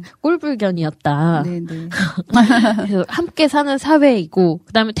정말 꼴불견이었다. 그래서 함께 사는 사회이고,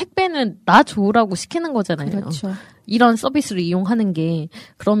 그다음에 택배는 나 좋으라고 시키는 거잖아요. 그렇죠. 이런 서비스를 이용하는 게,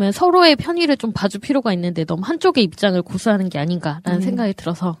 그러면 서로의 편의를 좀 봐줄 필요가 있는데 너무 한쪽의 입장을 고수하는 게 아닌가라는 생각이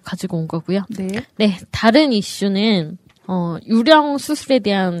들어서 가지고 온 거고요. 다른 이슈는 유령 수술에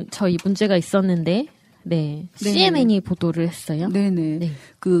대한 저희 문제가 있었는데, 네. CNN이 보도를 했어요. 네네. 네.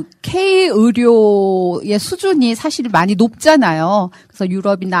 그 K-의료의 수준이 사실 많이 높잖아요. 그래서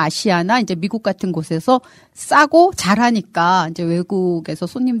유럽이나 아시아나 이제 미국 같은 곳에서 싸고 잘하니까 이제 외국에서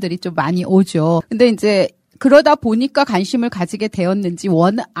손님들이 좀 많이 오죠. 근데 이제 그러다 보니까 관심을 가지게 되었는지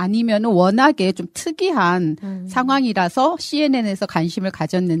아니면은 워낙에 좀 특이한 상황이라서 CNN에서 관심을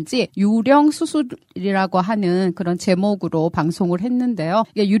가졌는지 유령 수술이라고 하는 그런 제목으로 방송을 했는데요.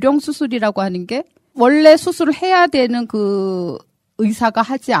 이게 유령 수술이라고 하는 게 원래 수술을 해야 되는 그 의사가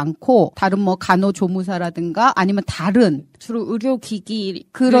하지 않고 다른 뭐 간호조무사라든가 아니면 다른 주로 의료기기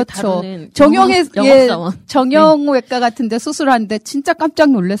그렇죠. 정형외과 같은데 수술하는데 진짜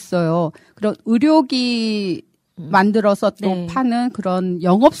깜짝 놀랐어요. 그런 의료기 만들어서 또 파는 그런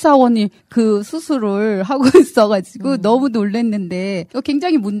영업사원이 그 수술을 하고 있어가지고 너무 놀랐는데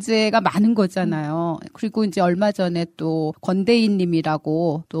굉장히 문제가 많은 거잖아요. 그리고 이제 얼마 전에 또 권대인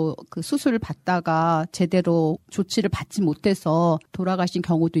님이라고 또 그 수술을 받다가 제대로 조치를 받지 못해서 돌아가신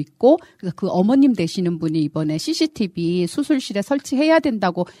경우도 있고 그래서 그 어머님 되시는 분이 이번에 CCTV 수술실에 설치해야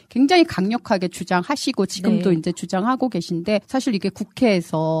된다고 굉장히 강력하게 주장하시고 지금도 이제 주장하고 계신데 사실 이게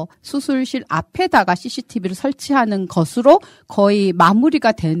국회에서 수술실 앞에다가 CCTV를 설치하는 것으로 거의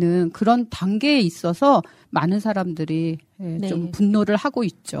마무리가 되는 그런 단계에 있어서 많은 사람들이 좀 분노를 하고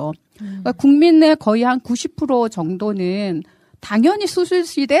있죠. 그러니까 국민의 거의 한 90% 정도는 당연히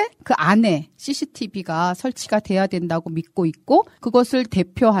수술실에 그 안에 CCTV가 설치가 돼야 된다고 믿고 있고 그것을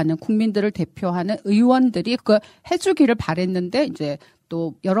대표하는 국민들을 대표하는 의원들이 그걸 해주기를 바랬는데 이제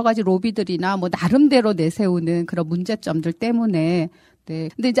또 여러 가지 로비들이나 뭐 나름대로 내세우는 그런 문제점들 때문에 네.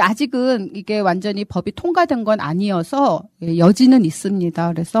 근데 이제 아직은 이게 완전히 법이 통과된 건 아니어서 여지는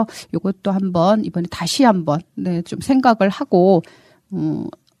있습니다. 그래서 이것도 한번 이번에 다시 한번 좀 생각을 하고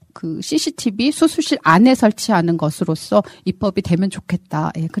그 CCTV 수술실 안에 설치하는 것으로서 입법이 되면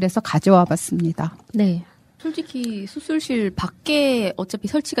좋겠다. 그래서 가져와 봤습니다. 네. 솔직히 수술실 밖에 어차피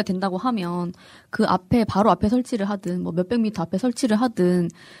설치가 된다고 하면 그 앞에 바로 앞에 설치를 하든 뭐 몇백 미터 앞에 설치를 하든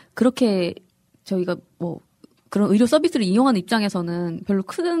그렇게 저희가 뭐 그런 의료 서비스를 이용하는 입장에서는 별로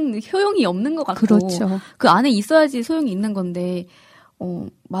큰 효용이 없는 것 같고 그렇죠. 그 안에 있어야지 소용이 있는 건데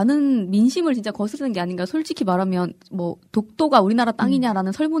많은 민심을 진짜 거스르는 게 아닌가. 솔직히 말하면 뭐 독도가 우리나라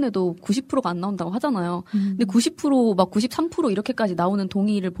땅이냐라는 설문에도 90%가 안 나온다고 하잖아요. 근데 90% 막 93% 이렇게까지 나오는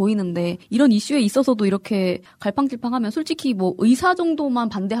동의를 보이는데 이런 이슈에 있어서도 이렇게 갈팡질팡하면 솔직히 뭐 의사 정도만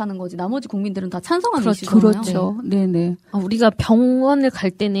반대하는 거지 나머지 국민들은 다 찬성하는 이슈잖아요. 그렇죠. 네네. 우리가 병원을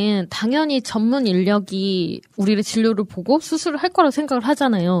갈 때는 당연히 전문 인력이 우리를 진료를 보고 수술을 할 거라고 생각을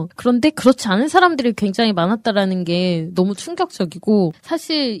하잖아요. 그런데 그렇지 않은 사람들이 굉장히 많았다라는 게 너무 충격적이고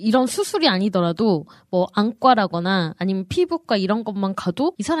사실 이런 수술이 아니더라도 뭐 안과라거나 아니면 피부과 이런 것만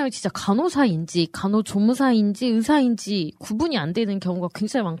가도 이 사람이 진짜 간호사인지 간호조무사인지 의사인지 구분이 안 되는 경우가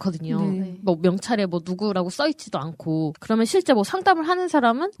굉장히 많거든요. 네. 뭐 명찰에 뭐 누구라고 써있지도 않고 그러면 실제 뭐 상담을 하는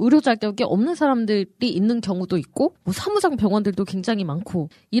사람은 의료 자격이 없는 사람들이 있는 경우도 있고 뭐 사무장 병원들도 굉장히 많고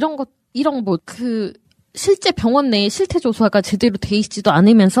이런 뭐 실제 병원 내에 실태 조사가 제대로 돼 있지도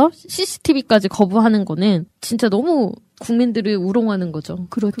않으면서 CCTV까지 거부하는 거는 진짜 너무 국민들을 우롱하는 거죠.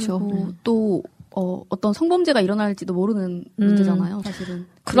 그렇죠. 또 어떤 성범죄가 일어날지도 모르는 문제잖아요, 사실은.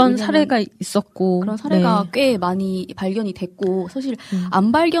 그런 사례가 있었고. 그런 사례가 꽤 많이 발견이 됐고, 사실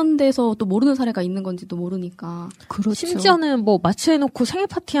안 발견돼서 또 모르는 사례가 있는 건지도 모르니까. 그렇죠. 심지어는 뭐 마취해놓고 생일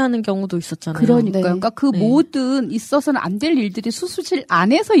파티하는 경우도 있었잖아요. 그러니까요. 그러니까 그 모든 있어서는 안 될 일들이 수술실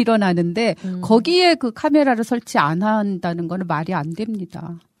안에서 일어나는데 거기에 그 카메라를 설치 안 한다는 거는 말이 안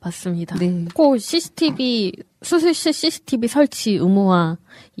됩니다. 맞습니다. 네. 꼭 수술실 CCTV 설치 의무화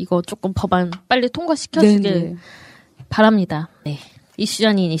이거 조금 법안 빨리 통과시켜주길 바랍니다. 네. 이슈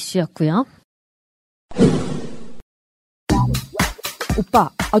아닌 이슈였고요.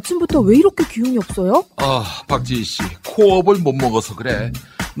 오빠, 아침부터 왜 이렇게 기운이 없어요? 박지희 씨, 코업을 못 먹어서 그래.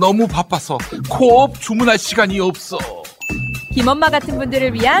 너무 바빠서 코업 주문할 시간이 없어. 김엄마 같은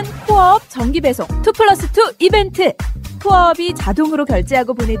분들을 위한 코업 정기배송 2+2 이벤트. 코업이 자동으로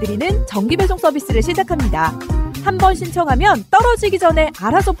결제하고 보내드리는 정기배송 서비스를 시작합니다. 한 번 신청하면 떨어지기 전에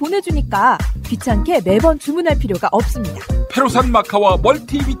알아서 보내주니까 귀찮게 매번 주문할 필요가 없습니다. 페로산 마카와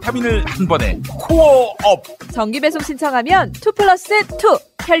멀티비타민을 한 번에 코어업. 정기배송 신청하면 2+2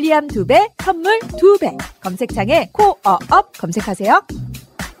 편리함 2배, 선물 2배. 검색창에 코어업 검색하세요.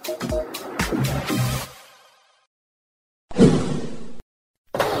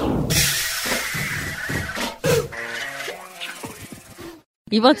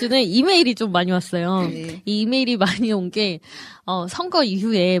 이번 주는 이메일이 좀 많이 왔어요. 이 이메일이 많이 온 게 선거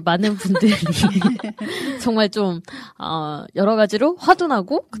이후에 많은 분들이 정말 좀 여러 가지로 화도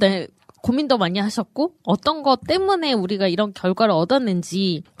나고 그다음에 고민도 많이 하셨고 어떤 것 때문에 우리가 이런 결과를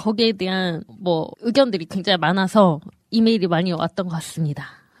얻었는지 거기에 대한 의견들이 굉장히 많아서 이메일이 많이 왔던 것 같습니다.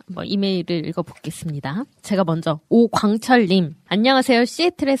 이메일을 읽어보겠습니다. 제가 먼저 오광철님, 안녕하세요.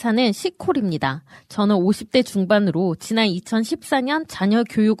 시애틀에 사는 시콜입니다. 저는 50대 중반으로 지난 2014년 자녀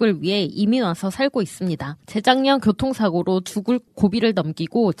교육을 위해 이민 와서 살고 있습니다. 재작년 교통사고로 죽을 고비를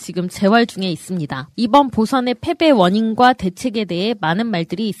넘기고 지금 재활 중에 있습니다. 이번 보선의 패배 원인과 대책에 대해 많은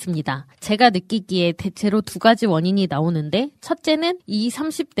말들이 있습니다. 제가 느끼기에 대체로 두 가지 원인이 나오는데, 첫째는 20,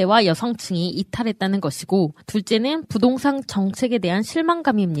 30대와 여성층이 이탈했다는 것이고, 둘째는 부동산 정책에 대한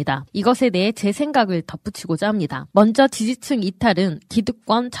실망감입니다. 이것에 대해 제 생각을 덧붙이고자 합니다. 먼저 지지층 이탈은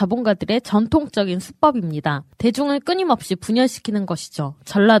기득권 자본가들의 전통적인 수법입니다. 대중을 끊임없이 분열시키는 것이죠.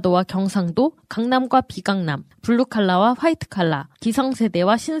 전라도와 경상도, 강남과 비강남, 블루칼라와 화이트칼라,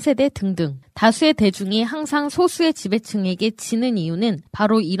 기성세대와 신세대 등등. 다수의 대중이 항상 소수의 지배층에게 지는 이유는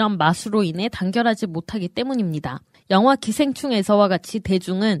바로 이런 마수로 인해 단결하지 못하기 때문입니다. 영화 기생충에서와 같이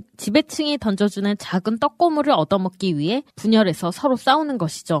대중은 지배층이 던져주는 작은 떡고물을 얻어먹기 위해 분열해서 서로 싸우는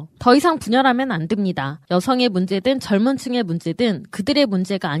것이죠. 더 이상 분열하면 안 됩니다. 여성의 문제든 젊은 층의 문제든 그들의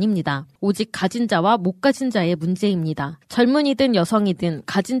문제가 아닙니다. 오직 가진 자와 못 가진 자의 문제입니다. 젊은이든 여성이든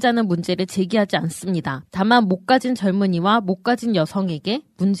가진 자는 문제를 제기하지 않습니다. 다만 못 가진 젊은이와 못 가진 여성에게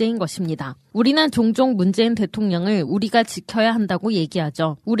문제인 것입니다. 우리는 종종 문재인 대통령을 우리가 지켜야 한다고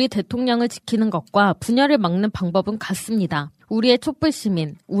얘기하죠. 우리 대통령을 지키는 것과 분열을 막는 방법은 같습니다. 우리의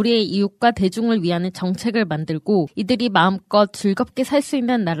촛불시민, 우리의 이웃과 대중을 위한 정책을 만들고 이들이 마음껏 즐겁게 살 수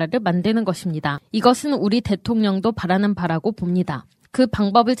있는 나라를 만드는 것입니다. 이것은 우리 대통령도 바라는 바라고 봅니다. 그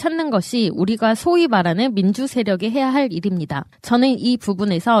방법을 찾는 것이 우리가 소위 말하는 민주 세력이 해야 할 일입니다. 저는 이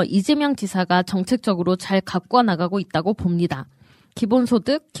부분에서 이재명 지사가 정책적으로 잘 가꿔 나가고 있다고 봅니다.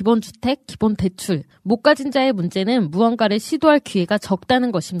 기본소득, 기본주택, 기본대출, 못 가진 자의 문제는 무언가를 시도할 기회가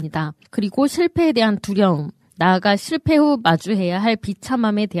적다는 것입니다. 그리고 실패에 대한 두려움, 나아가 실패 후 마주해야 할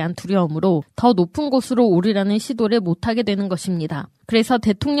비참함에 대한 두려움으로 더 높은 곳으로 오르려는 시도를 못하게 되는 것입니다. 그래서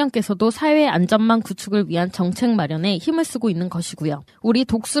대통령께서도 사회의 안전망 구축을 위한 정책 마련에 힘을 쓰고 있는 것이고요. 우리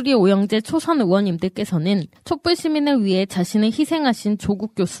독수리 오영재 초선 의원님들께서는 촛불 시민을 위해 자신을 희생하신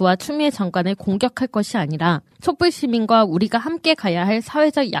조국 교수와 추미애 장관을 공격할 것이 아니라 촛불 시민과 우리가 함께 가야 할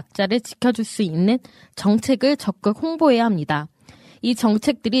사회적 약자를 지켜줄 수 있는 정책을 적극 홍보해야 합니다. 이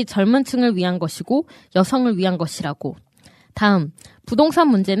정책들이 젊은 층을 위한 것이고 여성을 위한 것이라고. 다음, 부동산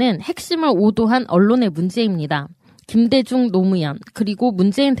문제는 핵심을 오도한 언론의 문제입니다. 김대중, 노무현, 그리고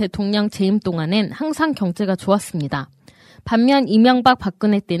문재인 대통령 재임 동안엔 항상 경제가 좋았습니다. 반면 이명박,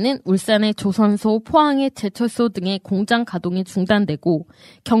 박근혜 때는 울산의 조선소, 포항의 제철소 등의 공장 가동이 중단되고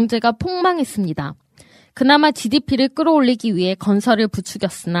경제가 폭망했습니다. 그나마 GDP를 끌어올리기 위해 건설을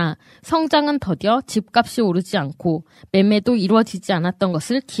부추겼으나 성장은 더뎌 집값이 오르지 않고 매매도 이루어지지 않았던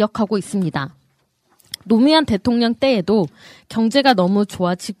것을 기억하고 있습니다. 노무현 대통령 때에도 경제가 너무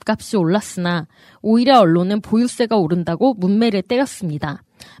좋아 집값이 올랐으나 오히려 언론은 보유세가 오른다고 문매를 때렸습니다.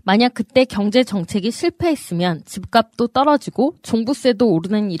 만약 그때 경제 정책이 실패했으면 집값도 떨어지고 종부세도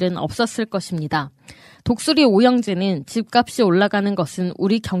오르는 일은 없었을 것입니다. 독수리 오영재는 집값이 올라가는 것은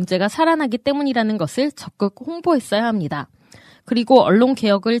우리 경제가 살아나기 때문이라는 것을 적극 홍보했어야 합니다. 그리고 언론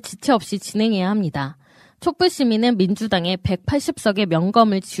개혁을 지체 없이 진행해야 합니다. 촛불 시민은 민주당에 180석의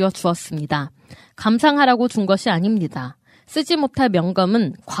명검을 쥐어주었습니다. 감상하라고 준 것이 아닙니다. 쓰지 못할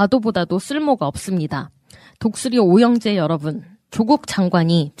명검은 과도보다도 쓸모가 없습니다. 독수리 오영재 여러분, 조국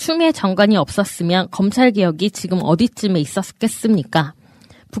장관이 추미애 장관이 없었으면 검찰개혁이 지금 어디쯤에 있었겠습니까?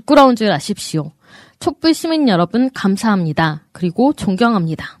 부끄러운 줄 아십시오. 촛불 시민 여러분 감사합니다. 그리고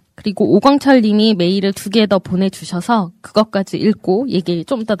존경합니다. 그리고 오광철 님이 메일을 2개 더 보내주셔서 그것까지 읽고 얘기를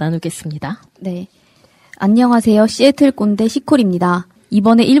좀 더 나누겠습니다. 네. 안녕하세요. 시애틀 꼰대 시콜입니다.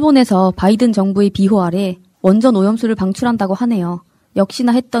 이번에 일본에서 바이든 정부의 비호 아래 원전 오염수를 방출한다고 하네요.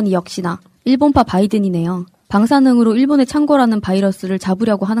 역시나 했더니 역시나 일본파 바이든이네요. 방사능으로 일본에 창궐하는 바이러스를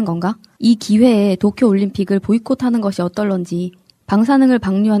잡으려고 하는 건가? 이 기회에 도쿄올림픽을 보이콧하는 것이 어떨런지. 방사능을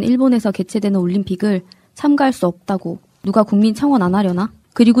방류한 일본에서 개최되는 올림픽을 참가할 수 없다고 누가 국민 청원 안 하려나?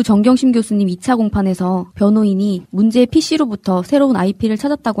 그리고 정경심 교수님 2차 공판에서 변호인이 문제의 PC로부터 새로운 IP를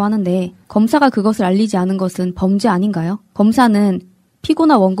찾았다고 하는데 검사가 그것을 알리지 않은 것은 범죄 아닌가요? 검사는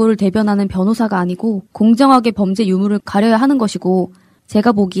피고나 원고를 대변하는 변호사가 아니고 공정하게 범죄 유무를 가려야 하는 것이고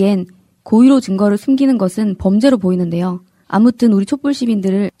제가 보기엔 고의로 증거를 숨기는 것은 범죄로 보이는데요. 아무튼 우리 촛불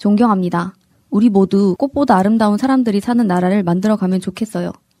시민들을 존경합니다. 우리 모두 꽃보다 아름다운 사람들이 사는 나라를 만들어가면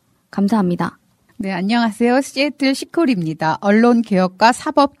좋겠어요. 감사합니다. 네, 안녕하세요. 시애틀 시콜입니다. 언론 개혁과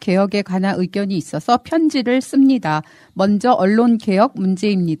사법 개혁에 관한 의견이 있어서 편지를 씁니다. 먼저 언론 개혁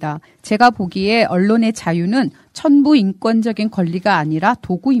문제입니다. 제가 보기에 언론의 자유는 천부 인권적인 권리가 아니라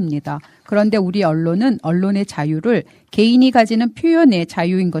도구입니다. 그런데 우리 언론은 언론의 자유를 개인이 가지는 표현의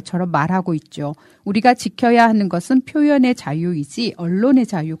자유인 것처럼 말하고 있죠. 우리가 지켜야 하는 것은 표현의 자유이지 언론의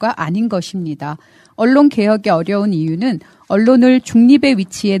자유가 아닌 것입니다. 언론 개혁이 어려운 이유는 언론을 중립의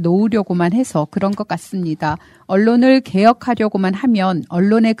위치에 놓으려고만 해서 그런 것 같습니다. 언론을 개혁하려고만 하면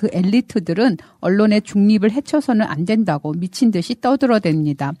언론의 그 엘리트들은 언론의 중립을 해쳐서는 안 된다고 미친 듯이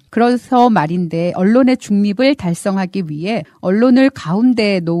떠들어댑니다. 그래서 말인데 언론의 중립을 달성하기 위해 언론을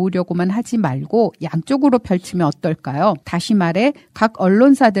가운데에 놓으려고만 하지 말고 양쪽으로 펼치면 어떨까요? 다시 말해 각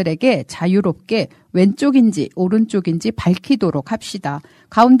언론사들에게 자유롭게 왼쪽인지 오른쪽인지 밝히도록 합시다.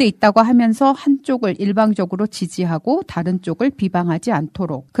 가운데 있다고 하면서 한쪽을 일방적으로 지지하고 다른 쪽을 비방하지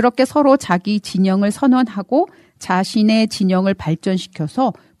않도록 그렇게 서로 자기 진영을 선언하고 자신의 진영을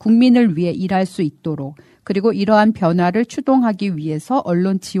발전시켜서 국민을 위해 일할 수 있도록 그리고 이러한 변화를 추동하기 위해서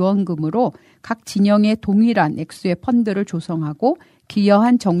언론 지원금으로 각 진영에 동일한 액수의 펀드를 조성하고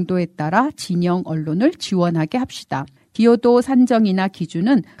기여한 정도에 따라 진영 언론을 지원하게 합시다. 기여도 산정이나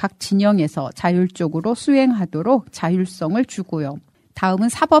기준은 각 진영에서 자율적으로 수행하도록 자율성을 주고요. 다음은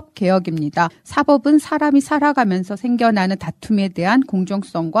사법개혁입니다. 사법은 사람이 살아가면서 생겨나는 다툼에 대한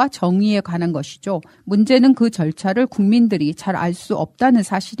공정성과 정의에 관한 것이죠. 문제는 그 절차를 국민들이 잘 알 수 없다는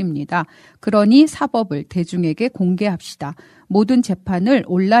사실입니다. 그러니 사법을 대중에게 공개합시다. 모든 재판을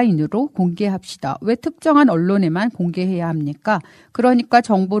온라인으로 공개합시다. 왜 특정한 언론에만 공개해야 합니까? 그러니까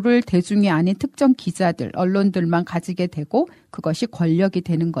정보를 대중이 아닌 특정 기자들, 언론들만 가지게 되고 그것이 권력이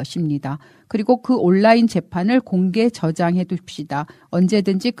되는 것입니다. 그리고 그 온라인 재판을 공개 저장해 둡시다.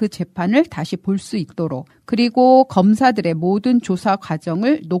 언제든지 그 재판을 다시 볼 수 있도록. 그리고 검사들의 모든 조사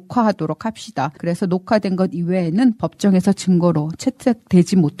과정을 녹화하도록 합시다. 그래서 녹화된 것 이외에는 법정에서 증거로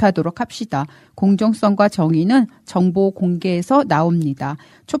채택되지 못하도록 합시다. 공정성과 정의는 정보 공개에서 나옵니다.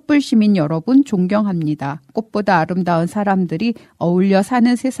 촛불 시민 여러분 존경합니다. 꽃보다 아름다운 사람들이 어울려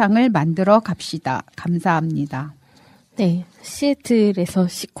사는 세상을 만들어 갑시다. 감사합니다. 네, 시애틀에서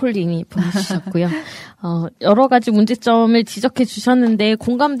시콜님이 보내주셨고요. 여러 가지 문제점을 지적해 주셨는데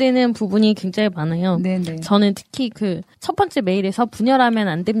공감되는 부분이 굉장히 많아요. 네네. 저는 특히 그 첫 번째 메일에서 분열하면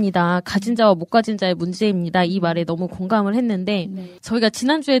안 됩니다. 가진 자와 못 가진 자의 문제입니다. 이 말에 너무 공감을 했는데 저희가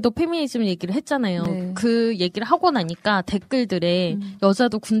지난주에도 페미니즘 얘기를 했잖아요. 네. 그 얘기를 하고 나니까 댓글들에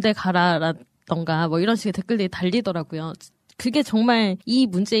여자도 군대 가라라던가 뭐 이런 식의 댓글들이 달리더라고요. 그게 정말 이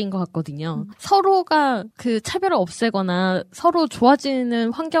문제인 것 같거든요. 서로가 그 차별을 없애거나 서로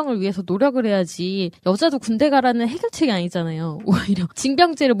좋아지는 환경을 위해서 노력을 해야지 여자도 군대 가라는 해결책이 아니잖아요. 오히려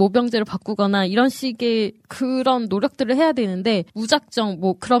징병제를 모병제로 바꾸거나 이런 식의 그런 노력들을 해야 되는데 무작정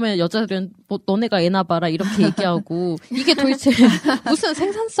뭐 그러면 여자들은 뭐 너네가 애나 봐라 이렇게 얘기하고 이게 도대체 무슨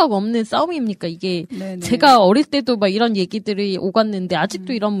생산성 없는 싸움입니까? 이게 네네. 제가 어릴 때도 막 이런 얘기들이 오갔는데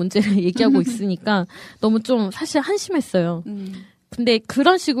아직도 이런 문제를 얘기하고 있으니까 너무 좀 사실 한심했어요. 근데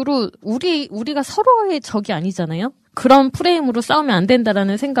그런 식으로 우리가 서로의 적이 아니잖아요. 그런 프레임으로 싸우면 안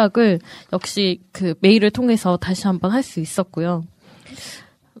된다라는 생각을 역시 그 메일을 통해서 다시 한번 할 수 있었고요.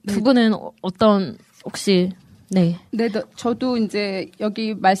 두 분은 어떤 혹시 네, 저도 이제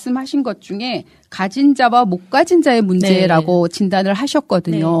여기 말씀하신 것 중에 가진 자와 못 가진 자의 문제라고 진단을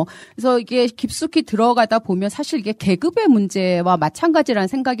하셨거든요. 그래서 이게 깊숙이 들어가다 보면 사실 이게 계급의 문제와 마찬가지라는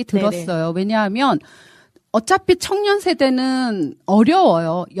생각이 들었어요. 왜냐하면 어차피 청년 세대는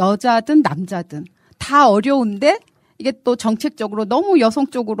어려워요. 여자든 남자든 다 어려운데 이게 또 정책적으로 너무 여성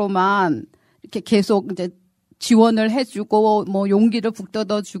쪽으로만 이렇게 계속 이제 지원을 해주고 뭐 용기를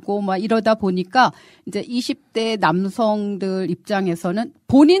북돋아주고 막 이러다 보니까 이제 20대 남성들 입장에서는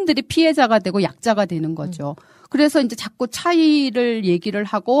본인들이 피해자가 되고 약자가 되는 거죠. 그래서 이제 자꾸 차이를 얘기를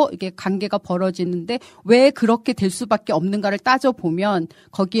하고 이게 관계가 벌어지는데 왜 그렇게 될 수밖에 없는가를 따져보면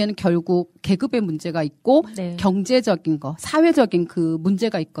거기에는 결국 계급의 문제가 있고 경제적인 거, 사회적인 그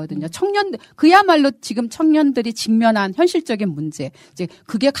문제가 있거든요. 청년들, 그야말로 지금 청년들이 직면한 현실적인 문제. 이제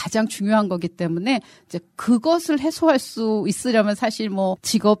그게 가장 중요한 거기 때문에 이제 그것을 해소할 수 있으려면 사실 뭐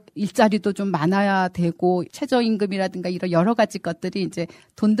직업 일자리도 좀 많아야 되고 최저임금이라든가 이런 여러 가지 것들이 이제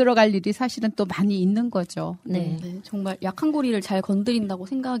돈 들어갈 일이 사실은 또 많이 있는 거죠. 네, 정말 약한 고리를 잘 건드린다고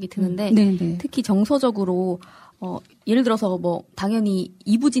생각이 드는데 네네. 특히 정서적으로 예를 들어서 뭐 당연히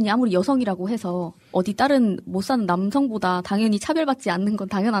이부진이 아무리 여성이라고 해서 어디 다른 못 사는 남성보다 당연히 차별받지 않는 건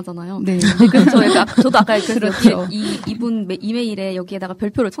당연하잖아요. 네. 그래서 저도 아까 그래서 그렇죠. 이분 이메일에 여기에다가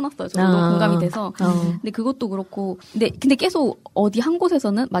별표를 쳐놨어요. 저도 너무 공감이 돼서. 근데 그것도 그렇고 근데 계속 어디 한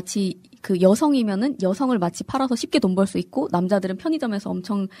곳에서는 마치 그 여성이면은 여성을 마치 팔아서 쉽게 돈 벌 수 있고 남자들은 편의점에서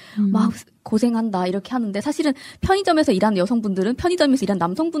엄청 막 고생한다 이렇게 하는데 사실은 편의점에서 일하는 여성분들은 편의점에서 일하는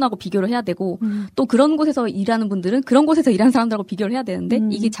남성분하고 비교를 해야 되고 또 그런 곳에서 일하는 분들은 그런 곳에서 일하는 사람들하고 비교를 해야 되는데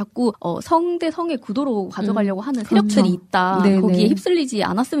이게 자꾸 성 대 성의 구도로 가져가려고 하는 세력들이 그렇죠. 있다. 네네. 거기에 휩쓸리지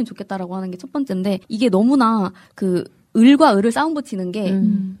않았으면 좋겠다라고 하는 게 첫 번째인데 이게 너무나 그 을과 을을 싸움 붙이는 게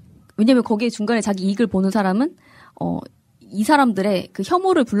왜냐면 거기에 중간에 자기 이익을 보는 사람은 이 사람들의 그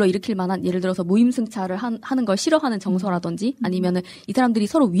혐오를 불러일으킬 만한 예를 들어서 무임승차를 하는 걸 싫어하는 정서라든지 아니면은 이 사람들이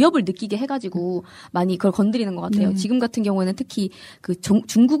서로 위협을 느끼게 해가지고 많이 그걸 건드리는 것 같아요. 네. 지금 같은 경우에는 특히 그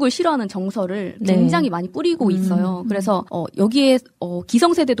중국을 싫어하는 정서를 굉장히 많이 뿌리고 있어요. 그래서 여기에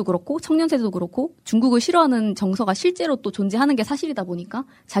기성세대도 그렇고 청년세대도 그렇고 중국을 싫어하는 정서가 실제로 또 존재하는 게 사실이다 보니까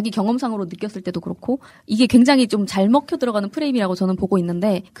자기 경험상으로 느꼈을 때도 그렇고 이게 굉장히 좀 잘 먹혀 들어가는 프레임이라고 저는 보고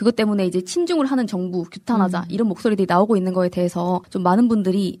있는데 그것 때문에 이제 친중을 하는 정부 규탄하자 이런 목소리들이 나오고 있는 거에 대해서 좀 많은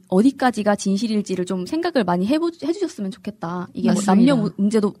분들이 어디까지가 진실일지를 좀 생각을 많이 해주셨으면 좋겠다. 이게 뭐 남녀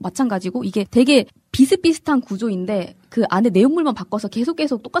문제도 마찬가지고 이게 되게 비슷비슷한 구조인데 그 안에 내용물만 바꿔서 계속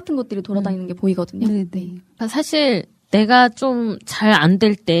똑같은 것들이 돌아다니는 게 보이거든요. 네. 사실 내가 좀 잘 안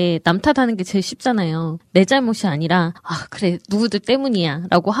될 때 남 탓하는 게 제일 쉽잖아요. 내 잘못이 아니라 그래 누구들 때문이야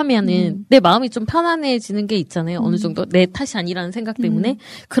라고 하면은 내 마음이 좀 편안해지는 게 있잖아요. 어느 정도 내 탓이 아니라는 생각 때문에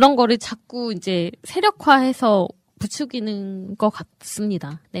그런 거를 자꾸 이제 세력화해서 부추기는 것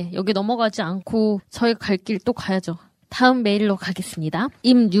같습니다. 네, 여기 넘어가지 않고 저희가 갈 길 또 가야죠. 다음 메일로 가겠습니다.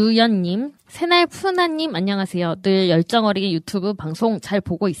 임유연님, 새날 푸나님 안녕하세요. 늘 열정어리게 유튜브 방송 잘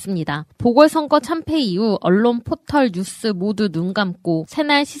보고 있습니다. 보궐선거 참패 이후 언론 포털 뉴스 모두 눈 감고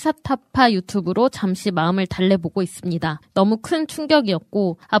새날 시사타파 유튜브로 잠시 마음을 달래보고 있습니다. 너무 큰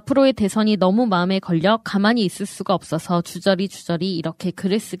충격이었고 앞으로의 대선이 너무 마음에 걸려 가만히 있을 수가 없어서 주저리 이렇게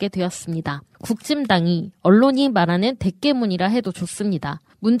글을 쓰게 되었습니다. 국짐당이 언론이 말하는 대깨문이라 해도 좋습니다.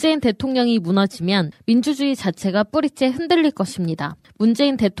 문재인 대통령이 무너지면 민주주의 자체가 뿌리째 흔들릴 것입니다.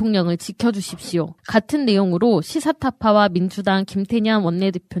 문재인 대통령을 지켜주십시오. 같은 내용으로 시사타파와 민주당 김태년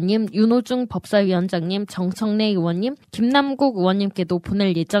원내대표님, 윤호중 법사위원장님, 정청래 의원님, 김남국 의원님께도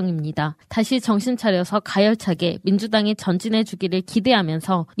보낼 예정입니다. 다시 정신 차려서 가열차게 민주당이 전진해주기를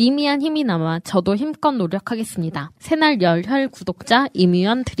기대하면서 미미한 힘이 남아 저도 힘껏 노력하겠습니다. 새날 열혈 구독자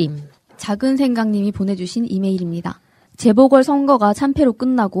임유연 드림. 작은 생각님이 보내주신 이메일입니다. 재보궐 선거가 참패로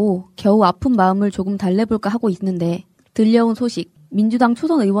끝나고 겨우 아픈 마음을 조금 달래볼까 하고 있는데 들려온 소식, 민주당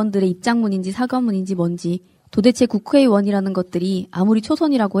초선 의원들의 입장문인지 사과문인지 뭔지 도대체 국회의원이라는 것들이 아무리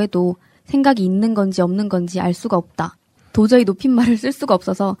초선이라고 해도 생각이 있는 건지 없는 건지 알 수가 없다. 도저히 높임말을 쓸 수가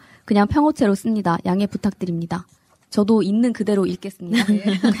없어서 그냥 평호체로 씁니다. 양해 부탁드립니다. 저도 있는 그대로 읽겠습니다.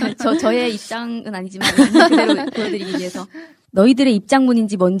 저의 입장은 아니지만 있는 그대로 보여드리기 위해서. 너희들의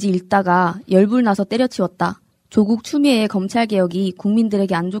입장문인지 뭔지 읽다가 열불나서 때려치웠다. 조국 추미애의 검찰개혁이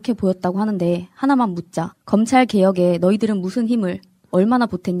국민들에게 안 좋게 보였다고 하는데 하나만 묻자. 검찰개혁에 너희들은 무슨 힘을 얼마나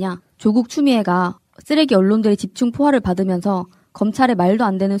보탰냐. 조국 추미애가 쓰레기 언론들의 집중 포화를 받으면서 검찰의 말도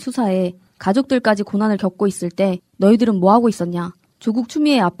안 되는 수사에 가족들까지 고난을 겪고 있을 때 너희들은 뭐하고 있었냐. 조국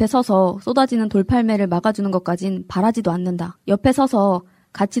추미애 앞에 서서 쏟아지는 돌팔매를 막아주는 것까진 바라지도 않는다. 옆에 서서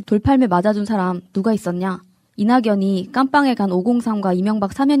같이 돌팔매 맞아준 사람 누가 있었냐. 이낙연이 깜빵에 간 503과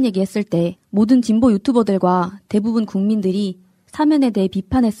이명박 사면 얘기했을 때 모든 진보 유튜버들과 대부분 국민들이 사면에 대해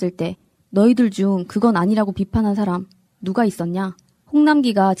비판했을 때 너희들 중 그건 아니라고 비판한 사람 누가 있었냐?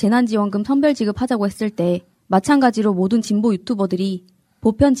 홍남기가 재난지원금 선별 지급하자고 했을 때 마찬가지로 모든 진보 유튜버들이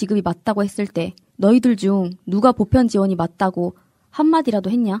보편 지급이 맞다고 했을 때 너희들 중 누가 보편 지원이 맞다고 한마디라도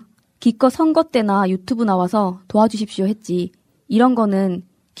했냐? 기껏 선거 때나 유튜브 나와서 도와주십시오 했지. 이런 거는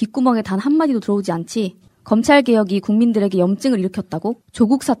귓구멍에 단 한마디도 들어오지 않지. 검찰개혁이 국민들에게 염증을 일으켰다고?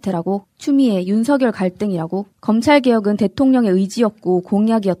 조국 사태라고? 추미애, 윤석열 갈등이라고? 검찰개혁은 대통령의 의지였고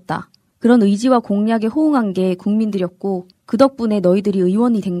공약이었다. 그런 의지와 공약에 호응한 게 국민들이었고 그 덕분에 너희들이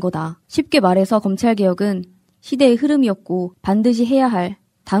의원이 된 거다. 쉽게 말해서 검찰개혁은 시대의 흐름이었고 반드시 해야 할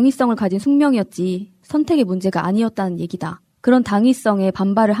당위성을 가진 숙명이었지 선택의 문제가 아니었다는 얘기다. 그런 당위성에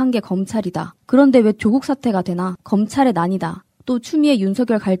반발을 한 게 검찰이다. 그런데 왜 조국 사태가 되나? 검찰의 난이다. 또 추미애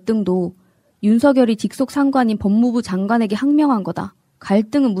윤석열 갈등도 윤석열이 직속 상관인 법무부 장관에게 항명한 거다.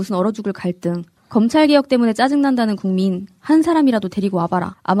 갈등은 무슨 얼어 죽을 갈등. 검찰개혁 때문에 짜증난다는 국민 한 사람이라도 데리고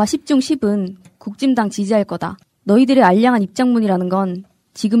와봐라. 아마 10중 10은 국짐당 지지할 거다. 너희들의 알량한 입장문이라는 건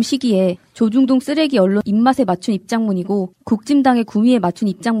지금 시기에 조중동 쓰레기 언론 입맛에 맞춘 입장문이고 국짐당의 구미에 맞춘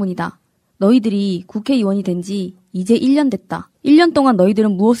입장문이다. 너희들이 국회의원이 된 지 이제 1년 됐다. 1년 동안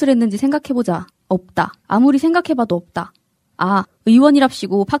너희들은 무엇을 했는지 생각해보자. 없다. 아무리 생각해봐도 없다. 아,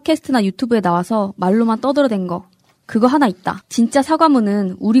 의원이랍시고 팟캐스트나 유튜브에 나와서 말로만 떠들어댄 거. 그거 하나 있다. 진짜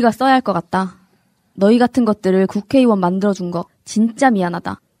사과문은 우리가 써야 할 것 같다. 너희 같은 것들을 국회의원 만들어준 거 진짜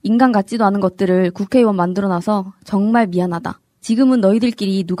미안하다. 인간 같지도 않은 것들을 국회의원 만들어놔서 정말 미안하다. 지금은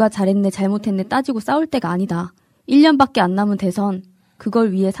너희들끼리 누가 잘했네 잘못했네 따지고 싸울 때가 아니다. 1년밖에 안 남은 대선,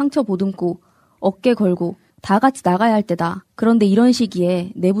 그걸 위해 상처 보듬고 어깨 걸고 다 같이 나가야 할 때다. 그런데 이런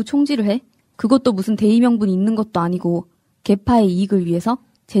시기에 내부 총질을 해? 그것도 무슨 대의명분이 있는 것도 아니고 개파의 이익을 위해서?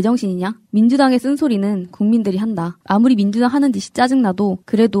 제정신이냐? 민주당의 쓴소리는 국민들이 한다. 아무리 민주당 하는 짓이 짜증나도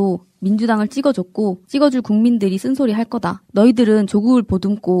그래도 민주당을 찍어줬고 찍어줄 국민들이 쓴소리 할 거다. 너희들은 조국을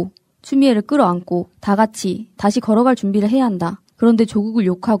보듬고 추미애를 끌어안고 다 같이 다시 걸어갈 준비를 해야 한다. 그런데 조국을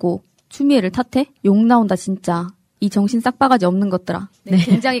욕하고 추미애를 탓해? 욕 나온다 진짜. 이 정신 싹바가지 없는 것들아. 네,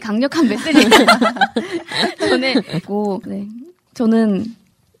 굉장히 강력한 메시지입니다. 저는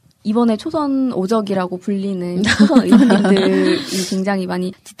이번에 초선 오적이라고 불리는 초선 의원님들이 굉장히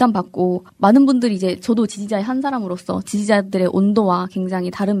많이 지탄받고 많은 분들이 이제 저도 지지자의 한 사람으로서 지지자들의 온도와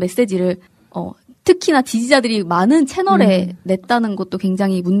굉장히 다른 메시지를 특히나 지지자들이 많은 채널에 냈다는 것도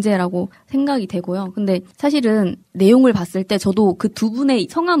굉장히 문제라고 생각이 되고요. 근데 사실은 내용을 봤을 때 저도 그 두 분의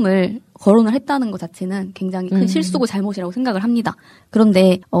성함을 거론을 했다는 것 자체는 굉장히 큰 실수고 잘못이라고 생각을 합니다.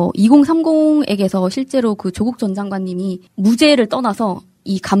 그런데 2030에게서 실제로 그 조국 전 장관님이 무죄를 떠나서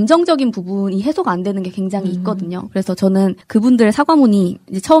이 감정적인 부분이 해소가 안 되는 게 굉장히 있거든요. 그래서 저는 그분들의 사과문이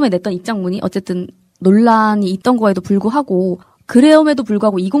이제 처음에 냈던 입장문이 어쨌든 논란이 있던 거에도 불구하고 그래움에도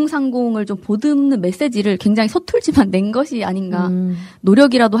불구하고 2030을 좀 보듬는 메시지를 굉장히 서툴지만 낸 것이 아닌가,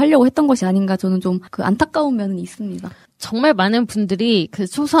 노력이라도 하려고 했던 것이 아닌가, 저는 좀 그 안타까운 면은 있습니다. 정말 많은 분들이 그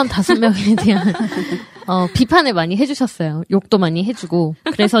초선 5명에 대한 비판을 많이 해주셨어요. 욕도 많이 해주고.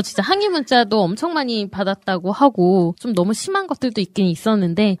 그래서 진짜 항의 문자도 엄청 많이 받았다고 하고 좀 너무 심한 것들도 있긴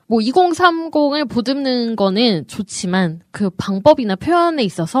있었는데 2030을 보듬는 거는 좋지만 그 방법이나 표현에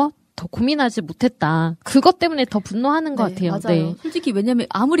있어서 더 고민하지 못했다. 그것 때문에 더 분노하는 것 같아요. 맞아요. 네. 솔직히 왜냐면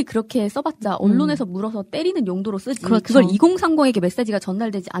아무리 그렇게 써봤자 언론에서 물어서 때리는 용도로 쓰지. 그렇죠. 그걸 2030에게 메시지가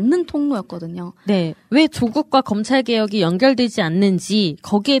전달되지 않는 통로였거든요. 네. 왜 조국과 검찰개혁이 연결되지 않는지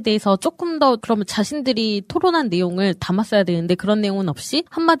거기에 대해서 조금 더 그러면 자신들이 토론한 내용을 담았어야 되는데 그런 내용은 없이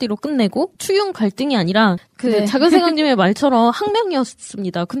한마디로 끝내고 추윤 갈등이 아니라 작은생각님의 말처럼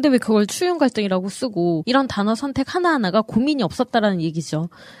항명이었습니다. 근데 왜 그걸 추윤 갈등이라고 쓰고 이런 단어 선택 하나하나가 고민이 없었다라는 얘기죠.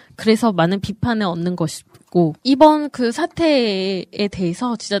 그래서 많은 비판을 얻는 것이고 이번 그 사태에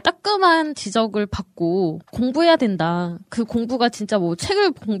대해서 진짜 따끔한 지적을 받고 공부해야 된다. 그 공부가 진짜 뭐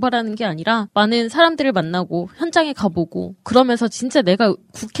책을 공부하라는 게 아니라 많은 사람들을 만나고 현장에 가보고 그러면서 진짜 내가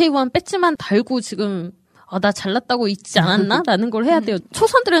국회의원 배지만 달고 지금 나 잘났다고 있지 않았나? 라는 걸 해야 돼요.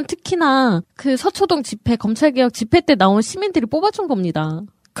 초선들은 특히나 그 서초동 집회, 검찰개혁 집회 때 나온 시민들이 뽑아준 겁니다.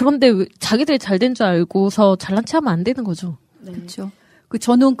 그런데 왜 자기들 잘된 줄 알고서 잘난 체 하면 안 되는 거죠. 네. 그렇죠.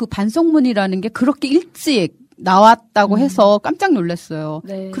 저는 그 반성문이라는 게 그렇게 일찍 나왔다고 해서 깜짝 놀랐어요.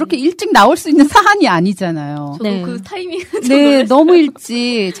 네. 그렇게 일찍 나올 수 있는 사안이 아니잖아요. 저도 그 타이밍은 네, 너무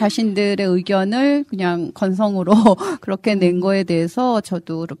일찍 자신들의 의견을 그냥 건성으로 그렇게 낸 거에 대해서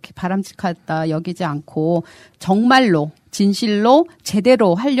저도 이렇게 바람직하다 여기지 않고 정말로 진실로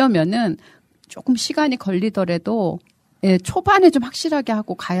제대로 하려면은 조금 시간이 걸리더라도 초반에 좀 확실하게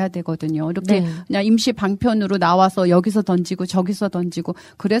하고 가야 되거든요. 이렇게 그냥 임시 방편으로 나와서 여기서 던지고 저기서 던지고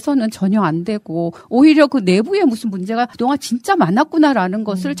그래서는 전혀 안 되고 오히려 그 내부에 무슨 문제가 그동안 진짜 많았구나라는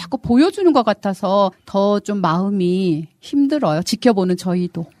것을 자꾸 보여주는 것 같아서 더 좀 마음이 힘들어요. 지켜보는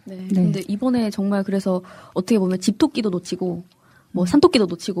저희도. 네. 근데 이번에 정말 그래서 어떻게 보면 집토끼도 놓치고 뭐 산토끼도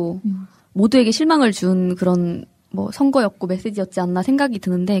놓치고 모두에게 실망을 준 그런 선거였고 메시지였지 않나 생각이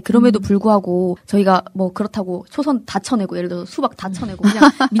드는데 그럼에도 불구하고 저희가 그렇다고 초선 다 쳐내고 예를 들어서 수박 다 쳐내고 그냥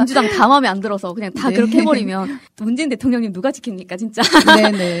민주당 다 마음에 안 들어서 그냥 다 그렇게 해버리면 문재인 대통령님 누가 지킵니까 진짜.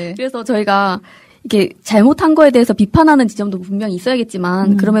 네네. 그래서 저희가 이게 잘못한 거에 대해서 비판하는 지점도 분명히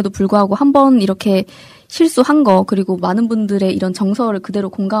있어야겠지만 그럼에도 불구하고 한번 이렇게 실수한 거 그리고 많은 분들의 이런 정서를 그대로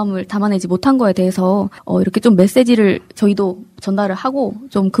공감을 담아내지 못한 거에 대해서 이렇게 좀 메시지를 저희도 전달을 하고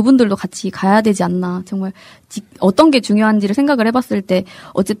좀 그분들도 같이 가야 되지 않나. 정말 어떤 게 중요한지를 생각을 해봤을 때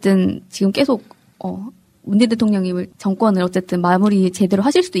어쨌든 지금 계속 문재인 대통령님을 정권을 어쨌든 마무리 제대로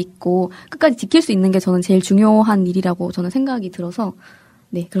하실 수도 있고 끝까지 지킬 수 있는 게 저는 제일 중요한 일이라고 저는 생각이 들어서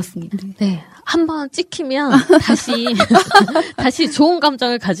네, 그렇습니다. 네. 한번 찍히면 다시 좋은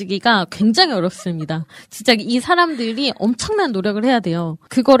감정을 가지기가 굉장히 어렵습니다. 진짜 이 사람들이 엄청난 노력을 해야 돼요.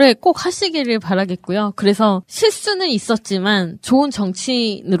 그거를 꼭 하시기를 바라겠고요. 그래서 실수는 있었지만 좋은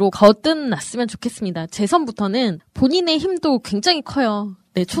정치인으로 거듭났으면 좋겠습니다. 재선부터는 본인의 힘도 굉장히 커요.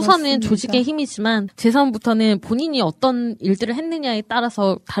 네, 초선은 그렇습니다. 조직의 힘이지만 재선부터는 본인이 어떤 일들을 했느냐에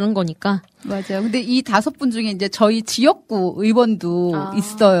따라서 다른 거니까 맞아요. 근데 이 5분 중에 이제 저희 지역구 의원도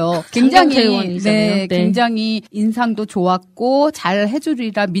있어요. 굉장히 네, 굉장히 인상도 좋았고 잘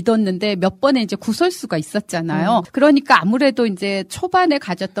해주리라 믿었는데 몇 번의 이제 구설수가 있었잖아요. 그러니까 아무래도 이제 초반에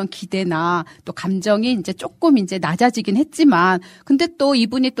가졌던 기대나 또 감정이 이제 조금 이제 낮아지긴 했지만, 근데 또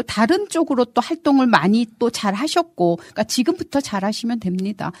이분이 또 다른 쪽으로 또 활동을 많이 또 잘 하셨고, 그러니까 지금부터 잘 하시면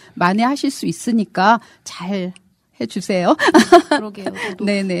됩니다. 만회하실 수 있으니까 잘 해주세요. 그러게요. 저도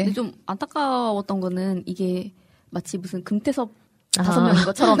네네. 근데 좀 안타까웠던 거는 이게 마치 무슨 금태섭 5명인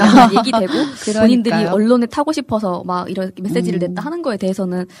것처럼 얘기되고 본인들이 언론에 타고 싶어서 막 이런 메시지를 냈다 하는 거에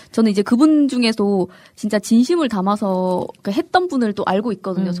대해서는 저는 이제 그분 중에서 진짜 진심을 담아서 했던 분을 또 알고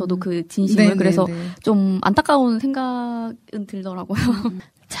있거든요. 저도 그 진심을. 네네네. 그래서 좀 안타까운 생각은 들더라고요.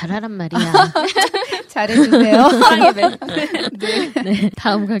 잘하란 말이야. 잘해주세요. 네,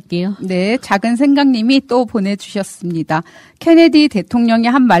 다음 갈게요. 네, 작은 생각님이 또 보내주셨습니다. 케네디 대통령이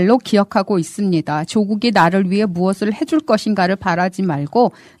한 말로 기억하고 있습니다. 조국이 나를 위해 무엇을 해줄 것인가를 바라지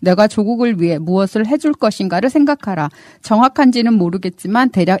말고 내가 조국을 위해 무엇을 해줄 것인가를 생각하라. 정확한지는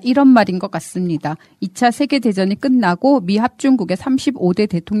모르겠지만 대략 이런 말인 것 같습니다. 2차 세계대전이 끝나고 미 합중국의 35대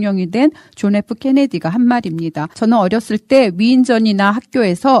대통령이 된 존 F 케네디가 한 말입니다. 저는 어렸을 때 위인전이나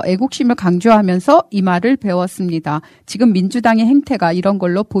학교에서 애국심을 강조하면서 이 말을 배웠습니다. 지금 민주당의 행태가 이런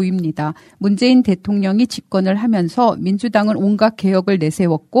걸로 보입니다. 문재인 대통령이 집권을 하면서 민주당은 온갖 개혁을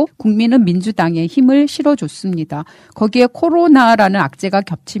내세웠고 국민은 민주당의 힘을 실어줬습니다. 거기에 코로나라는 악재가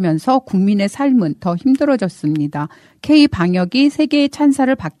겹치면서 국민의 삶은 더 힘들어졌습니다. K-방역이 세계의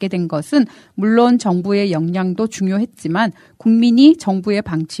찬사를 받게 된 것은 물론 정부의 역량도 중요했지만 국민이 정부의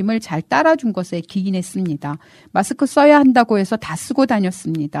방침을 잘 따라준 것에 기인했습니다. 마스크 써야 한다고 해서 다 쓰고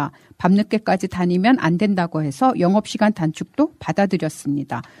다녔습니다. 밤늦게까지 다니면 안 된다고 해서 영업시간 단축도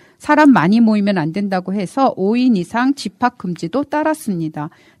받아들였습니다. 사람 많이 모이면 안 된다고 해서 5인 이상 집합 금지도 따랐습니다.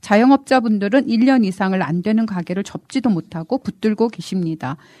 자영업자분들은 1년 이상을 안 되는 가게를 접지도 못하고 붙들고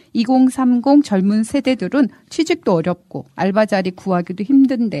계십니다. 2030 젊은 세대들은 취직도 어렵고 알바 자리 구하기도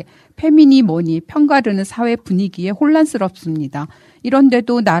힘든데 페미니 뭐니 편가르는 사회 분위기에 혼란스럽습니다.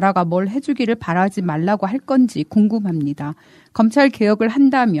 이런데도 나라가 뭘 해주기를 바라지 말라고 할 건지 궁금합니다. 검찰 개혁을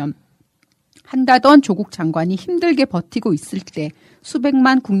한다던 조국 장관이 힘들게 버티고 있을 때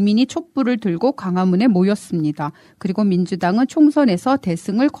수백만 국민이 촛불을 들고 광화문에 모였습니다. 그리고 민주당은 총선에서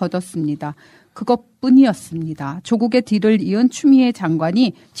대승을 거뒀습니다. 그것뿐이었습니다. 조국의 뒤를 이은 추미애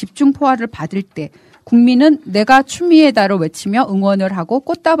장관이 집중 포화를 받을 때 국민은 내가 추미애다를 외치며 응원을 하고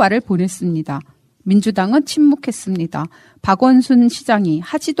꽃다발을 보냈습니다. 민주당은 침묵했습니다. 박원순 시장이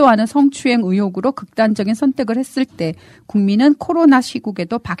하지도 않은 성추행 의혹으로 극단적인 선택을 했을 때 국민은 코로나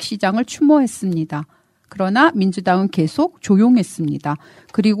시국에도 박 시장을 추모했습니다. 그러나 민주당은 계속 조용했습니다.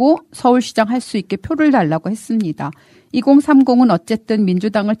 그리고 서울시장 할 수 있게 표를 달라고 했습니다. 2030은 어쨌든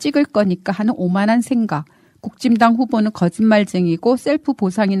민주당을 찍을 거니까 하는 오만한 생각. 국진당 후보는 거짓말쟁이고 셀프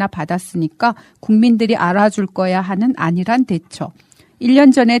보상이나 받았으니까 국민들이 알아줄 거야 하는 안일한 대처.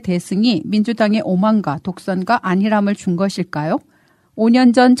 1년 전의 대승이 민주당의 오만과 독선과 안일함을 준 것일까요?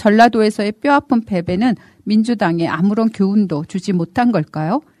 5년 전 전라도에서의 뼈아픈 패배는 민주당에 아무런 교훈도 주지 못한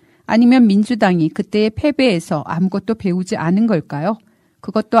걸까요? 아니면 민주당이 그때의 패배에서 아무것도 배우지 않은 걸까요?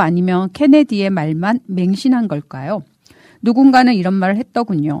 그것도 아니면 케네디의 말만 맹신한 걸까요? 누군가는 이런 말을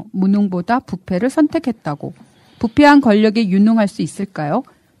했더군요. 무능보다 부패를 선택했다고. 부패한 권력이 유능할 수 있을까요?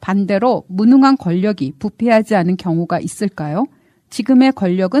 반대로 무능한 권력이 부패하지 않은 경우가 있을까요? 지금의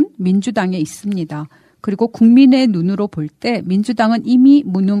권력은 민주당에 있습니다. 그리고 국민의 눈으로 볼 때 민주당은 이미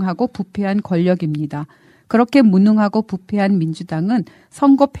무능하고 부패한 권력입니다. 그렇게 무능하고 부패한 민주당은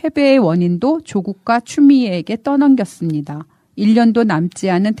선거 패배의 원인도 조국과 추미애에게 떠넘겼습니다. 1년도 남지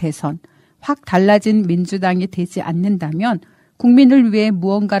않은 대선, 확 달라진 민주당이 되지 않는다면, 국민을 위해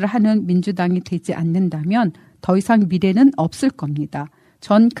무언가를 하는 민주당이 되지 않는다면 더 이상 미래는 없을 겁니다.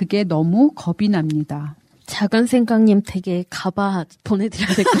 전 그게 너무 겁이 납니다. 작은 생각님 되게 가봐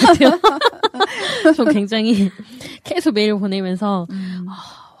보내드려야 될 것 같아요. 저 굉장히 계속 메일 보내면서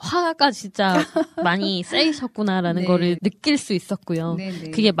화가 진짜 많이 쌓이셨구나라는 거를 느낄 수 있었고요.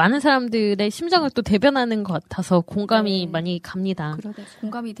 네네. 그게 많은 사람들의 심정을 또 대변하는 것 같아서 공감이 많이 갑니다. 그러게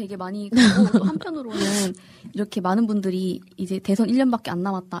공감이 되게 많이 가고 또 한편으로는 이렇게 많은 분들이 이제 대선 1년밖에 안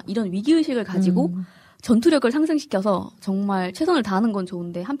남았다 이런 위기의식을 가지고 전투력을 상승시켜서 정말 최선을 다하는 건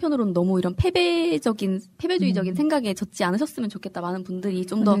좋은데 한편으로는 너무 이런 패배주의적인 생각에 젖지 않으셨으면 좋겠다. 많은 분들이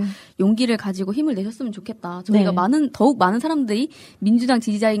좀 더 용기를 가지고 힘을 내셨으면 좋겠다. 저희가 더욱 많은 사람들이 민주당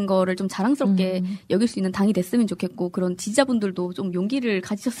지지자인 거를 좀 자랑스럽게 여길 수 있는 당이 됐으면 좋겠고 그런 지지자분들도 좀 용기를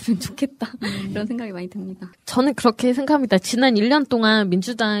가지셨으면 좋겠다. 이런 생각이 많이 듭니다. 저는 그렇게 생각합니다. 지난 1년 동안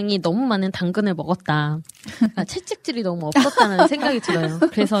민주당이 너무 많은 당근을 먹었다. 채찍질이 너무 없었다는 생각이 들어요.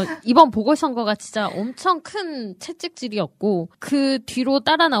 그래서 이번 보궐선거가 진짜 엄청 큰 채찍질이었고 그 뒤로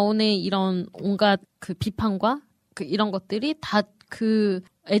따라 나오는 이런 온갖 그 비판과 그 이런 것들이 다 그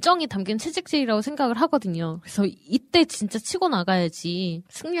애정이 담긴 채찍질이라고 생각을 하거든요. 그래서 이때 진짜 치고 나가야지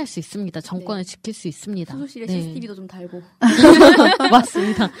승리할 수 있습니다. 정권을 지킬 수 있습니다. 소속실에 CCTV도 좀 달고.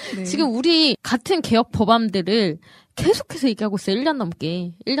 맞습니다. 지금 우리 같은 개혁 법안들을 계속해서 얘기하고 있어요. 1년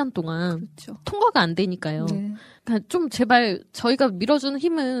넘게. 1년 동안. 그렇죠. 통과가 안 되니까요. 그러니까 좀 제발 저희가 밀어주는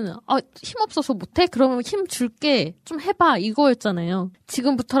힘은 힘 없어서 못해? 그러면 힘 줄게. 좀 해봐. 이거였잖아요.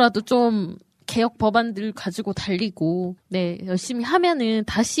 지금부터라도 좀 개혁 법안들 가지고 달리고 열심히 하면은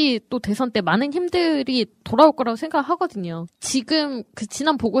다시 또 대선 때 많은 힘들이 돌아올 거라고 생각하거든요. 지금 그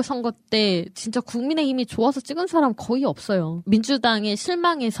지난 보궐선거 때 진짜 국민의힘이 좋아서 찍은 사람 거의 없어요. 민주당의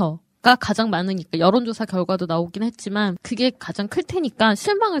실망에서가 가장 많으니까 여론조사 결과도 나오긴 했지만 그게 가장 클 테니까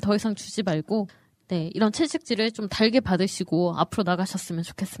실망을 더 이상 주지 말고 이런 채찍질을 좀 달게 받으시고 앞으로 나가셨으면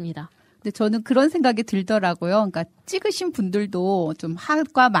좋겠습니다. 근데 저는 그런 생각이 들더라고요. 그러니까 찍으신 분들도 좀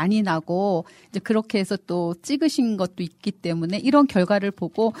화가 많이 나고 이제 그렇게 해서 또 찍으신 것도 있기 때문에 이런 결과를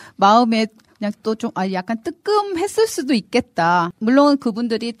보고 마음에 그냥 또 좀 약간 뜨끔했을 수도 있겠다. 물론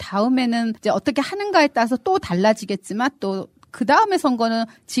그분들이 다음에는 이제 어떻게 하는가에 따라서 또 달라지겠지만 또 그 다음에 선거는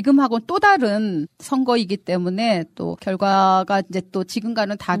지금하고는 또 다른 선거이기 때문에 또 결과가 이제 또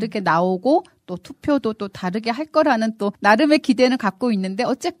지금과는 다르게 나오고 또 투표도 또 다르게 할 거라는 또 나름의 기대는 갖고 있는데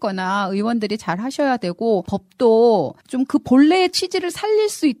어쨌거나 의원들이 잘 하셔야 되고 법도 좀 그 본래의 취지를 살릴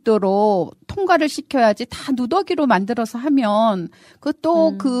수 있도록 통과를 시켜야지 다 누더기로 만들어서 하면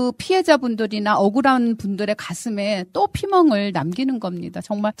그것도 그 피해자분들이나 억울한 분들의 가슴에 또 피멍을 남기는 겁니다.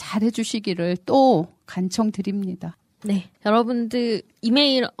 정말 잘해주시기를 또 간청드립니다. 네. 여러분들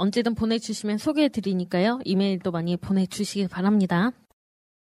이메일 언제든 보내주시면 소개해드리니까요. 이메일도 많이 보내주시기 바랍니다.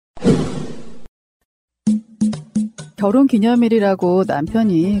 결혼 기념일이라고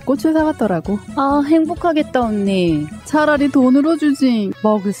남편이 꽃을 사갔더라고. 아, 행복하겠다 언니. 차라리 돈으로 주지.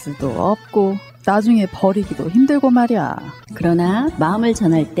 먹을 수도 없고 나중에 버리기도 힘들고 말이야. 그러나 마음을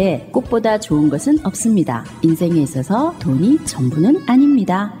전할 때 꽃보다 좋은 것은 없습니다. 인생에 있어서 돈이 전부는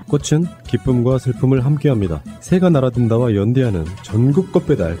아닙니다. 꽃은 기쁨과 슬픔을 함께합니다. 새가 날아든다와 연대하는 전국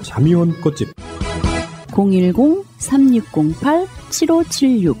꽃배달 자미원 꽃집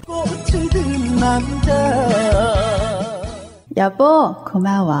 010-3608-7576 꽃을 든 남자. 여보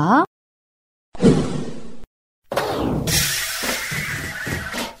고마워.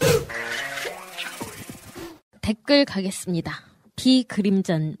 댓글 가겠습니다.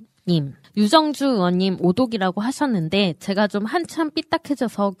 비그림자님, 유정주 의원님 오독이라고 하셨는데 제가 좀 한참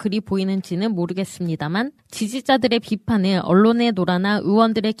삐딱해져서 글이 보이는지는 모르겠습니다만 지지자들의 비판을 언론의 노라나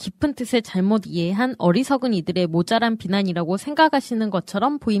의원들의 깊은 뜻을 잘못 이해한 어리석은 이들의 모자란 비난이라고 생각하시는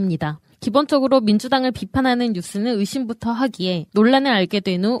것처럼 보입니다. 기본적으로 민주당을 비판하는 뉴스는 의심부터 하기에 논란을 알게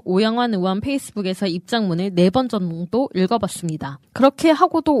된 후 오영환 의원 페이스북에서 입장문을 4번 정도 읽어봤습니다. 그렇게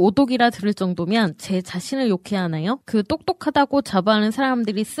하고도 오독이라 들을 정도면 제 자신을 욕해야 하나요? 그 똑똑하다고 자부하는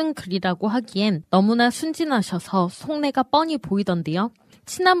사람들이 쓴 글이라고 하기엔 너무나 순진하셔서 속내가 뻔히 보이던데요.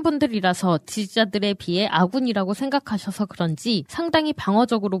 친한 분들이라서 지지자들에 비해 아군이라고 생각하셔서 그런지 상당히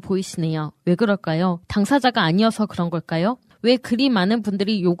방어적으로 보이시네요. 왜 그럴까요? 당사자가 아니어서 그런 걸까요? 왜 그리 많은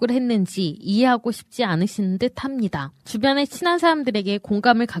분들이 욕을 했는지 이해하고 싶지 않으시는 듯합니다. 주변에 친한 사람들에게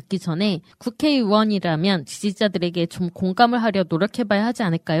공감을 갖기 전에 국회의원이라면 지지자들에게 좀 공감을 하려 노력해봐야 하지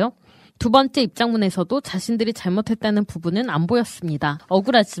않을까요? 두 번째 입장문에서도 자신들이 잘못했다는 부분은 안 보였습니다.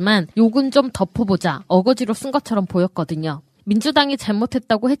 억울하지만 욕은 좀 덮어보자 어거지로 쓴 것처럼 보였거든요. 민주당이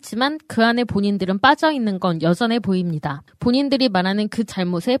잘못했다고 했지만 그 안에 본인들은 빠져있는 건 여전해 보입니다. 본인들이 말하는 그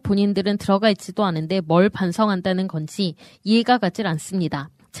잘못에 본인들은 들어가 있지도 않은데 뭘 반성한다는 건지 이해가 가질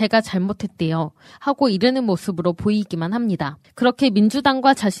않습니다. 제가 잘못했대요 하고 이르는 모습으로 보이기만 합니다. 그렇게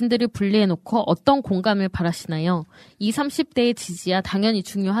민주당과 자신들을 분리해놓고 어떤 공감을 바라시나요? 20, 30대의 지지야 당연히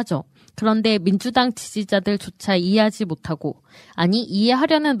중요하죠. 그런데 민주당 지지자들조차 이해하지 못하고 아니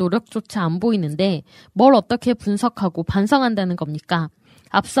이해하려는 노력조차 안 보이는데 뭘 어떻게 분석하고 반성한다는 겁니까?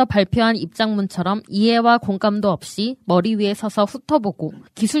 앞서 발표한 입장문처럼 이해와 공감도 없이 머리 위에 서서 훑어보고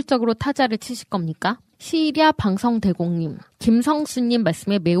기술적으로 타자를 치실 겁니까? 시리아 방성대공님, 김성수님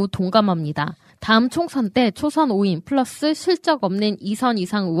말씀에 매우 동감합니다. 다음 총선 때 초선 5인 플러스 실적 없는 2선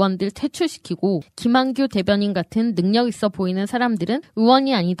이상 의원들 퇴출시키고 김한규 대변인 같은 능력 있어 보이는 사람들은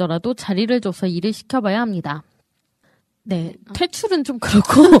의원이 아니더라도 자리를 줘서 일을 시켜봐야 합니다. 네, 퇴출은 좀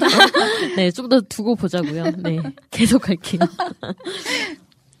그렇고 네, 좀 더 두고 보자고요. 네, 계속 할게요.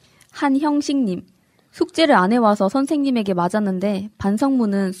 한형식님, 숙제를 안 해와서 선생님에게 맞았는데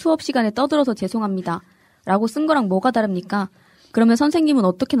반성문은 수업 시간에 떠들어서 죄송합니다 라고 쓴 거랑 뭐가 다릅니까? 그러면 선생님은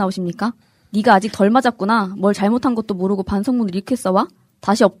어떻게 나오십니까? 네가 아직 덜 맞았구나. 뭘 잘못한 것도 모르고 반성문을 이렇게 써와?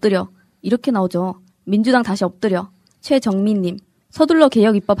 다시 엎드려. 이렇게 나오죠. 민주당 다시 엎드려. 최정민님, 서둘러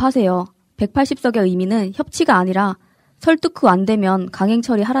개혁 입법하세요. 180석의 의미는 협치가 아니라 설득 후 안 되면 강행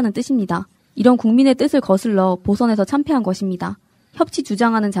처리하라는 뜻입니다. 이런 국민의 뜻을 거슬러 보선에서 참패한 것입니다. 협치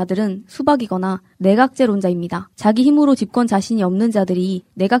주장하는 자들은 수박이거나 내각제론자입니다. 자기 힘으로 집권 자신이 없는 자들이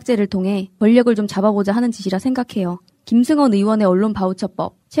내각제를 통해 권력을 좀 잡아보자 하는 짓이라 생각해요. 김승원 의원의 언론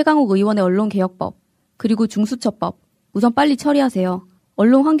바우처법, 최강욱 의원의 언론개혁법, 그리고 중수처법 우선 빨리 처리하세요.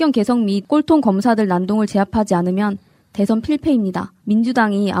 언론 환경 개선 및 꼴통 검사들 난동을 제압하지 않으면 대선 필패입니다.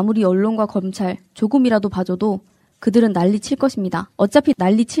 민주당이 아무리 언론과 검찰 조금이라도 봐줘도 그들은 난리 칠 것입니다. 어차피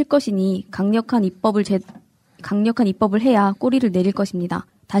난리 칠 것이니 강력한 입법을 해야 꼬리를 내릴 것입니다.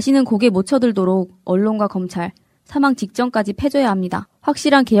 다시는 고개 못 쳐들도록 언론과 검찰, 사망 직전까지 패줘야 합니다.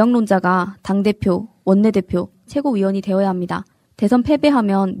 확실한 개혁론자가 당대표, 원내대표, 최고위원이 되어야 합니다. 대선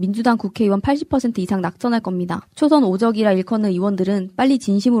패배하면 민주당 국회의원 80% 이상 낙선할 겁니다. 초선 오적이라 일컫는 의원들은 빨리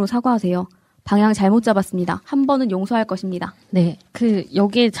진심으로 사과하세요. 방향 잘못 잡았습니다. 한 번은 용서할 것입니다. 네,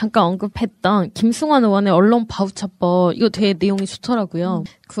 여기에 잠깐 언급했던 김승환 의원의 언론 바우처법, 이거 되게 내용이 좋더라고요.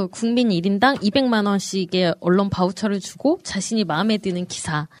 그 국민 1인당 200만 원씩의 언론 바우처를 주고 자신이 마음에 드는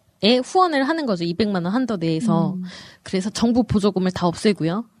기사에 후원을 하는 거죠. 200만 원 한도 내에서. 그래서 정부 보조금을 다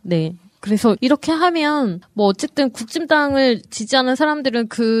없애고요. 네. 그래서 이렇게 하면 뭐 어쨌든 국진당을 지지하는 사람들은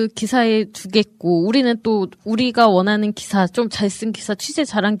그 기사에 두겠고, 우리는 또 우리가 원하는 기사, 좀 잘 쓴 기사, 취재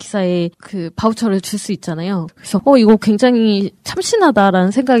잘한 기사에 그 바우처를 줄 수 있잖아요. 그래서 이거 굉장히 참신하다라는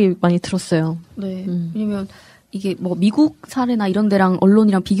생각이 많이 들었어요. 네. 왜냐면 이게 뭐 미국 사례나 이런 데랑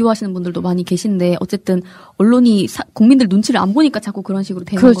언론이랑 비교하시는 분들도 많이 계신데, 어쨌든 언론이 국민들 눈치를 안 보니까 자꾸 그런 식으로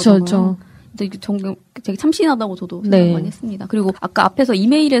되는 거잖아요. 그렇죠. 근데 이게 되게 참신하다고 저도 생각 많이 했습니다. 그리고 아까 앞에서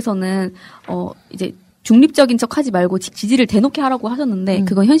이메일에서는 이제 중립적인 척 하지 말고 지지를 대놓게 하라고 하셨는데,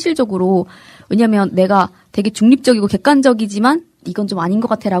 그건 현실적으로, 왜냐면 내가 되게 중립적이고 객관적이지만 이건 좀 아닌 것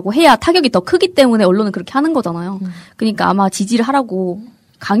같아라고 해야 타격이 더 크기 때문에 언론은 그렇게 하는 거잖아요. 그러니까 아마 지지를 하라고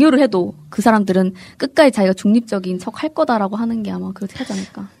강요를 해도 그 사람들은 끝까지 자기가 중립적인 척 할 거다라고 하는 게 아마 그렇게 하지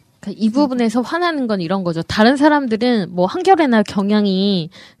않을까. 이 부분에서 화나는 건 이런 거죠. 다른 사람들은 뭐 한겨레나 경향이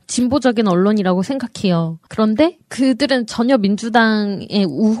진보적인 언론이라고 생각해요. 그런데 그들은 전혀 민주당에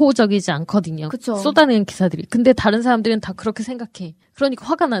우호적이지 않거든요. 그쵸. 쏟아내는 기사들이. 근데 다른 사람들은 다 그렇게 생각해. 그러니까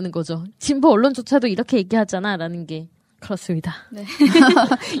화가 나는 거죠. 진보 언론조차도 이렇게 얘기하잖아 라는 게. 그렇습니다. 네.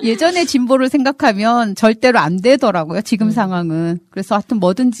 예전의 진보를 생각하면 절대로 안 되더라고요. 지금 상황은. 그래서 하여튼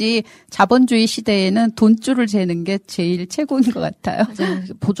뭐든지 자본주의 시대에는 돈줄을 재는 게 제일 최고인 것 같아요. 맞아요.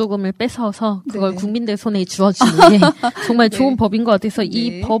 보조금을 뺏어서 그걸 국민들 손에 주어주는 게 정말 좋은 법인 것 같아서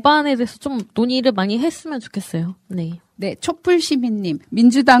이 법안에 대해서 좀 논의를 많이 했으면 좋겠어요. 네. 네, 촛불시민님.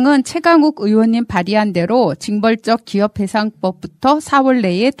 민주당은 최강욱 의원님 발의한 대로 징벌적 기업배상법부터 4월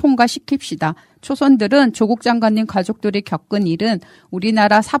내에 통과시킵시다. 초선들은 조국 장관님 가족들이 겪은 일은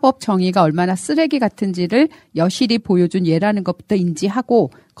우리나라 사법 정의가 얼마나 쓰레기 같은지를 여실히 보여준 예라는 것부터 인지하고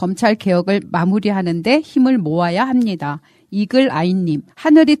검찰 개혁을 마무리하는데 힘을 모아야 합니다. 이글아이님,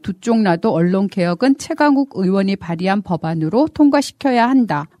 하늘이 두 쪽 나도 언론개혁은 최강욱 의원이 발의한 법안으로 통과시켜야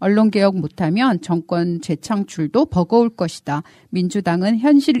한다. 언론개혁 못하면 정권 재창출도 버거울 것이다. 민주당은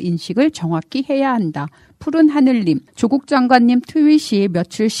현실 인식을 정확히 해야 한다. 푸른 하늘님, 조국 장관님 트윗이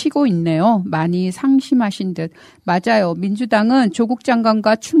며칠 쉬고 있네요. 많이 상심하신 듯. 맞아요. 민주당은 조국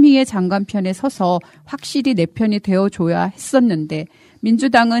장관과 추미애 장관 편에 서서 확실히 내 편이 되어줘야 했었는데,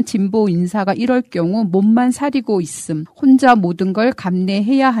 민주당은 진보 인사가 이럴 경우 몸만 사리고 있음. 혼자 모든 걸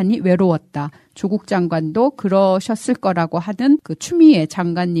감내해야 하니 외로웠다. 조국 장관도 그러셨을 거라고 하는 그 추미애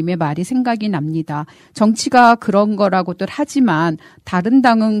장관님의 말이 생각이 납니다. 정치가 그런 거라고들 하지만 다른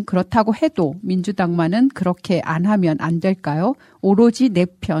당은 그렇다고 해도 민주당만은 그렇게 안 하면 안 될까요? 오로지 내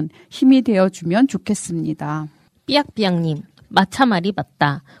편 힘이 되어주면 좋겠습니다. 삐약삐약님. 마차 말이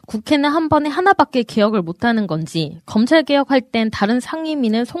맞다. 국회는 한 번에 하나밖에 개혁을 못하는 건지, 검찰 개혁할 땐 다른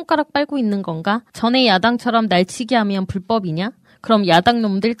상임위는 손가락 빨고 있는 건가? 전에 야당처럼 날치기 하면 불법이냐? 그럼 야당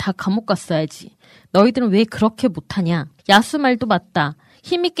놈들 다 감옥 갔어야지. 너희들은 왜 그렇게 못하냐? 야수 말도 맞다.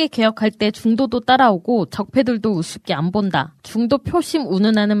 힘있게 개혁할 때 중도도 따라오고 적폐들도 우습게 안 본다. 중도 표심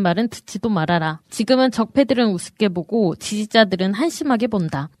운운하는 말은 듣지도 말아라. 지금은 적폐들은 우습게 보고 지지자들은 한심하게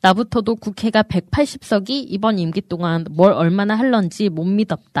본다. 나부터도 국회가 180석이 이번 임기 동안 뭘 얼마나 할런지 못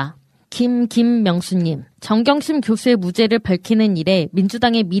믿었다. 김명수님, 정경심 교수의 무죄를 밝히는 일에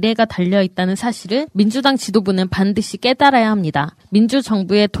민주당의 미래가 달려있다는 사실을 민주당 지도부는 반드시 깨달아야 합니다.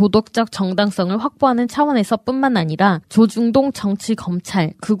 민주정부의 도덕적 정당성을 확보하는 차원에서 뿐만 아니라 조중동 정치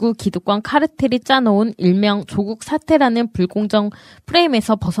검찰, 극우 기득권 카르텔이 짜놓은 일명 조국 사태라는 불공정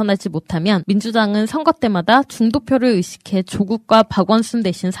프레임에서 벗어나지 못하면 민주당은 선거 때마다 중도표를 의식해 조국과 박원순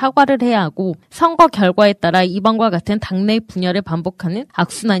대신 사과를 해야 하고 선거 결과에 따라 이번과 같은 당내 분열을 반복하는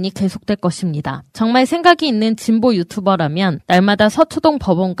악순환이 계속될 것입니다. 정말 생각이 있는 진보 유튜버라면 날마다 서초동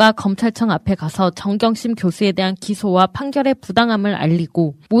법원과 검찰청 앞에 가서 정경심 교수에 대한 기소와 판결의 부당함을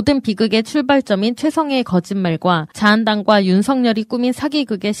알리고 모든 비극의 출발점인 최성애의 거짓말과 자한당과 윤석열이 꾸민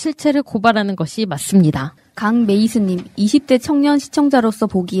사기극의 실체를 고발하는 것이 맞습니다. 강메이스님, 20대 청년 시청자로서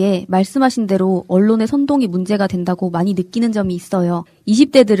보기에 말씀하신 대로 언론의 선동이 문제가 된다고 많이 느끼는 점이 있어요.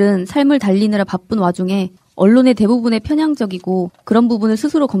 20대들은 삶을 달리느라 바쁜 와중에 언론의 대부분에 편향적이고 그런 부분을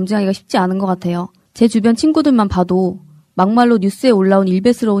스스로 검증하기가 쉽지 않은 것 같아요. 제 주변 친구들만 봐도 막말로 뉴스에 올라온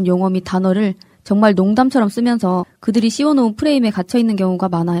일베스러운 용어 및 단어를 정말 농담처럼 쓰면서 그들이 씌워놓은 프레임에 갇혀있는 경우가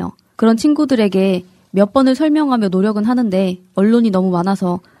많아요. 그런 친구들에게 몇 번을 설명하며 노력은 하는데 언론이 너무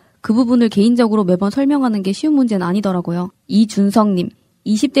많아서 그 부분을 개인적으로 매번 설명하는 게 쉬운 문제는 아니더라고요. 이준성님,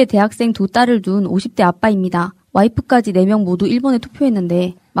 20대 대학생 두 딸을 둔 50대 아빠입니다. 와이프까지 4명 모두 1번에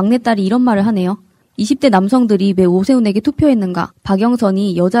투표했는데 막내딸이 이런 말을 하네요. 20대 남성들이 왜 오세훈에게 투표했는가?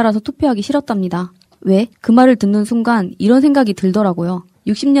 박영선이 여자라서 투표하기 싫었답니다. 왜? 그 말을 듣는 순간 이런 생각이 들더라고요.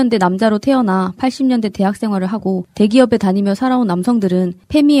 60년대 남자로 태어나 80년대 대학 생활을 하고 대기업에 다니며 살아온 남성들은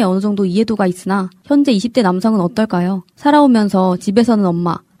페미에 어느 정도 이해도가 있으나 현재 20대 남성은 어떨까요? 살아오면서 집에서는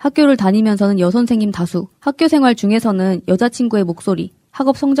엄마, 학교를 다니면서는 여선생님 다수, 학교 생활 중에서는 여자친구의 목소리,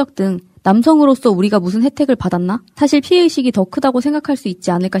 학업 성적 등 남성으로서 우리가 무슨 혜택을 받았나? 사실 피해의식이 더 크다고 생각할 수 있지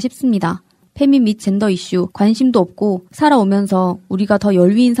않을까 싶습니다. 페미 및 젠더 이슈 관심도 없고 살아오면서 우리가 더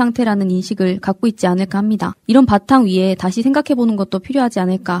열위인 상태라는 인식을 갖고 있지 않을까 합니다. 이런 바탕 위에 다시 생각해보는 것도 필요하지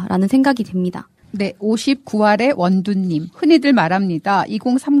않을까라는 생각이 듭니다. 네, 59알의 원두님. 흔히들 말합니다.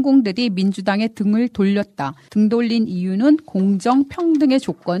 2030들이 민주당의 등을 돌렸다. 등 돌린 이유는 공정, 평등의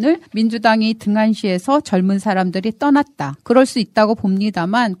조건을 민주당이 등한시해서 젊은 사람들이 떠났다. 그럴 수 있다고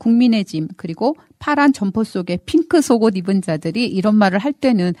봅니다만 국민의짐 그리고 파란 점퍼 속에 핑크 속옷 입은 자들이 이런 말을 할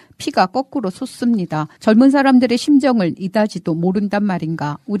때는 피가 거꾸로 솟습니다. 젊은 사람들의 심정을 이다지도 모른단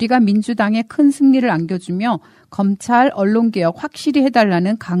말인가. 우리가 민주당에 큰 승리를 안겨주며 검찰, 언론개혁 확실히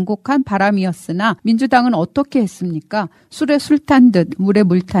해달라는 간곡한 바람이었으나 민주당은 어떻게 했습니까? 술에 술 탄 듯 물에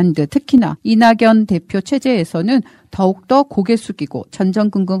물 탄 듯 특히나 이낙연 대표 체제에서는 더욱더 고개 숙이고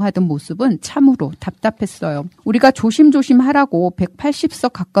전전긍긍하던 모습은 참으로 답답했어요. 우리가 조심조심 하라고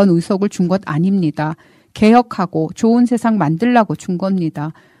 180석 가까운 의석을 준 것 아닙니다. 개혁하고 좋은 세상 만들라고 준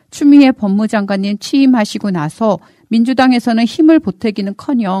겁니다. 추미애 법무장관님 취임하시고 나서 민주당에서는 힘을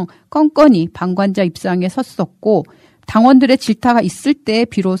보태기는커녕 껌껌이 방관자 입장에 섰었고 당원들의 질타가 있을 때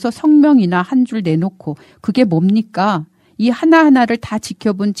비로소 성명이나 한 줄 내놓고 그게 뭡니까? 이 하나하나를 다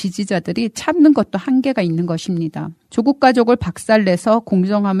지켜본 지지자들이 참는 것도 한계가 있는 것입니다. 조국 가족을 박살내서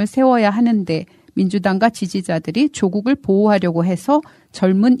공정함을 세워야 하는데 민주당과 지지자들이 조국을 보호하려고 해서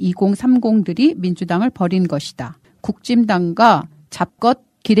젊은 2030들이 민주당을 버린 것이다. 국진당과 잡것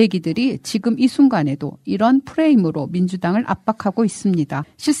기레기들이 지금 이 순간에도 이런 프레임으로 민주당을 압박하고 있습니다.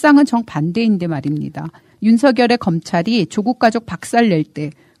 실상은 정반대인데 말입니다. 윤석열의 검찰이 조국 가족 박살낼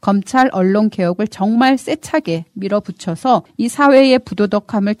때 검찰 언론 개혁을 정말 세차게 밀어붙여서 이 사회의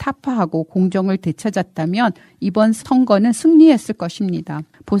부도덕함을 타파하고 공정을 되찾았다면 이번 선거는 승리했을 것입니다.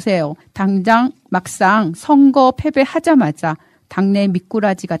 보세요. 당장 막상 선거 패배하자마자 당내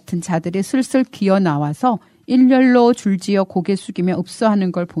미꾸라지 같은 자들이 슬슬 기어나와서 일렬로 줄지어 고개 숙이며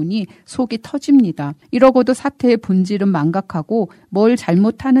읍소하는 걸 보니 속이 터집니다. 이러고도 사태의 본질은 망각하고 뭘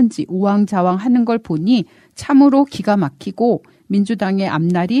잘못하는지 우왕좌왕하는 걸 보니 참으로 기가 막히고 민주당의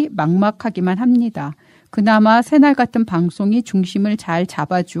앞날이 막막하기만 합니다. 그나마 새날 같은 방송이 중심을 잘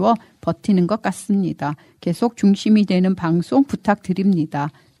잡아주어 버티는 것 같습니다. 계속 중심이 되는 방송 부탁드립니다.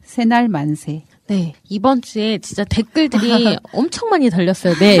 새날 만세. 네, 이번 주에 진짜 댓글들이 엄청 많이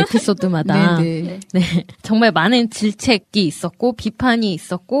달렸어요. 매 에피소드마다. 네네. 네, 정말 많은 질책이 있었고 비판이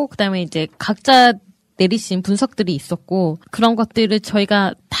있었고 그다음에 이제 각자 내리신 분석들이 있었고 그런 것들을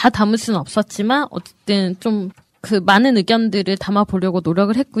저희가 다 담을 수는 없었지만 어쨌든 좀 그 많은 의견들을 담아보려고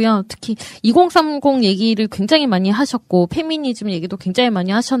노력을 했고요. 특히 2030 얘기를 굉장히 많이 하셨고 페미니즘 얘기도 굉장히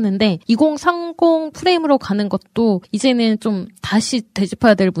많이 하셨는데 2030 프레임으로 가는 것도 이제는 좀 다시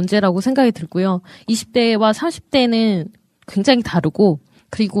되짚어야 될 문제라고 생각이 들고요. 20대와 30대는 굉장히 다르고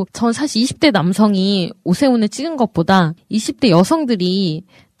그리고 전 사실 20대 남성이 오세훈을 찍은 것보다 20대 여성들이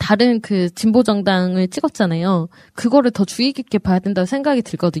다른 그 진보 정당을 찍었잖아요. 그거를 더 주의 깊게 봐야 된다고 생각이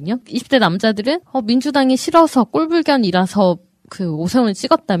들거든요. 20대 남자들은 민주당이 싫어서 꼴불견이라서 그 오세훈을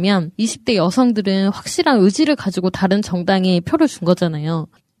찍었다면 20대 여성들은 확실한 의지를 가지고 다른 정당에 표를 준 거잖아요.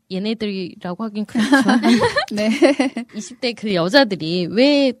 얘네들이라고 하긴 그렇지만 네. 20대 그 여자들이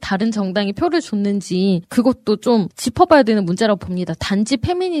왜 다른 정당에 표를 줬는지 그것도 좀 짚어봐야 되는 문제라고 봅니다. 단지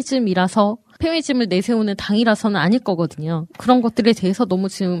페미니즘이라서 페미니즘을 내세우는 당이라서는 아닐 거거든요. 그런 것들에 대해서 너무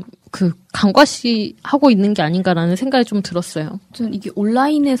지금 그 간과시하고 있는 게 아닌가라는 생각이 좀 들었어요. 저는 이게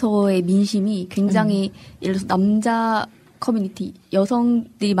온라인에서의 민심이 굉장히 예를 들어서 남자 커뮤니티,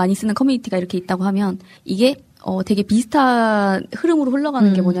 여성들이 많이 쓰는 커뮤니티가 이렇게 있다고 하면 이게 되게 비슷한 흐름으로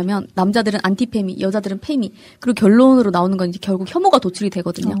흘러가는 게 뭐냐면 남자들은 안티페미, 여자들은 페미. 그리고 결론으로 나오는 건 이제 결국 혐오가 도출이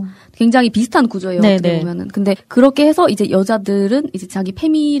되거든요. 굉장히 비슷한 구조예요. 어떻게 보면은. 근데 그렇게 해서 이제 여자들은 이제 자기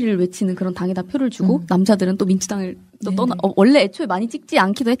페미를 외치는 그런 당에다 표를 주고 남자들은 또 민주당을 또 원래 애초에 많이 찍지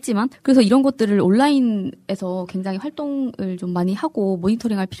않기도 했지만 그래서 이런 것들을 온라인에서 굉장히 활동을 좀 많이 하고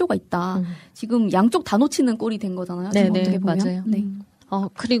모니터링할 필요가 있다. 지금 양쪽 다 놓치는 꼴이 된 거잖아요. 지금 어떻게 보면. 맞아요. 네.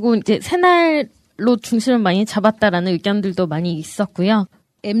 그리고 이제 새날로 중심을 많이 잡았다라는 의견들도 많이 있었고요.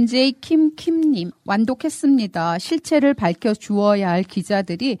 MJ 킴킴님 완독했습니다. 실체를 밝혀주어야 할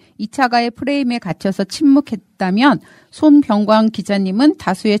기자들이 2차가의 프레임에 갇혀서 침묵했다면 손병광 기자님은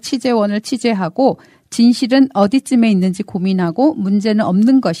다수의 취재원을 취재하고 진실은 어디쯤에 있는지 고민하고 문제는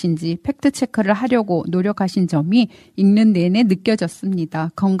없는 것인지 팩트체크를 하려고 노력하신 점이 읽는 내내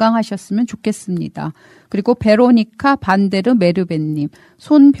느껴졌습니다. 건강하셨으면 좋겠습니다. 그리고 베로니카 반데르 메르벤님,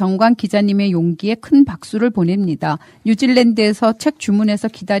 손병광 기자님의 용기에 큰 박수를 보냅니다. 뉴질랜드에서 책 주문해서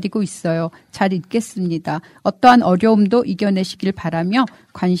기다리고 있어요. 잘 읽겠습니다. 어떠한 어려움도 이겨내시길 바라며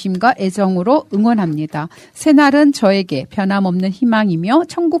관심과 애정으로 응원합니다. 새날은 저에게 변함없는 희망이며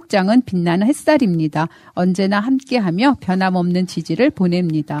청국장은 빛나는 햇살입니다. 언제나 함께하며 변함없는 지지를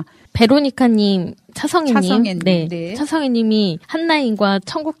보냅니다. 베로니카님, 차성희님, 네. 차성희님이 한나인과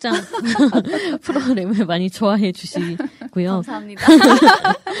청국장 프로그램을 많이 좋아해 주시고요. 감사합니다.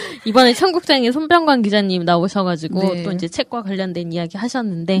 이번에 청국장에 손병관 기자님 나오셔가지고 네. 또 이제 책과 관련된 이야기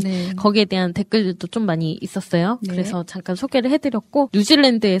하셨는데 거기에 대한 댓글들도 좀 많이 있었어요. 네. 그래서 잠깐 소개를 해드렸고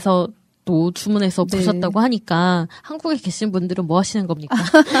뉴질랜드에서 또 주문해서 보셨다고 하니까 한국에 계신 분들은 뭐 하시는 겁니까?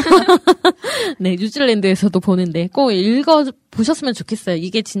 네, 뉴질랜드에서도 보는데 꼭 읽어보셨으면 좋겠어요.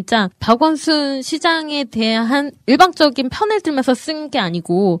 이게 진짜 박원순 시장에 대한 일방적인 편을 들면서 쓴 게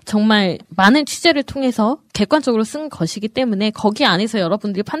아니고 정말 많은 취재를 통해서 객관적으로 쓴 것이기 때문에 거기 안에서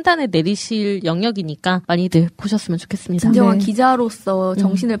여러분들이 판단을 내리실 영역이니까 많이들 보셨으면 좋겠습니다. 진정한 기자로서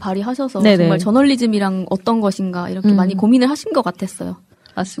정신을 발휘하셔서 정말 저널리즘이랑 어떤 것인가 이렇게 많이 고민을 하신 것 같았어요.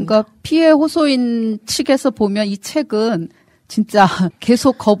 맞습니다. 그러니까 피해 호소인 측에서 보면 이 책은 진짜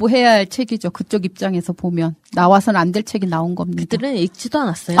계속 거부해야 할 책이죠. 그쪽 입장에서 보면. 나와서는 안 될 책이 나온 겁니다. 그들은 읽지도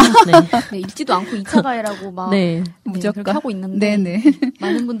않았어요. 네, 읽지도 않고 2차 가해라고 막 무조건 그렇게 하고 있는데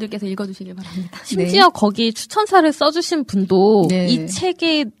많은 분들께서 읽어주시길 바랍니다. 심지어 거기 추천사를 써주신 분도 이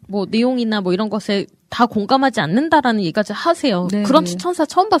책의 뭐 내용이나 뭐 이런 것에 다 공감하지 않는다라는 얘기까지 하세요. 그런 추천사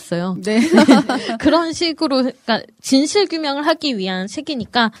처음 봤어요. 그런 식으로 그러니까 진실 규명을 하기 위한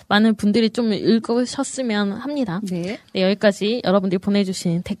책이니까 많은 분들이 좀 읽으셨으면 합니다. 네, 여기까지 여러분들이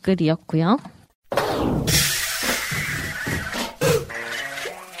보내주신 댓글이었고요.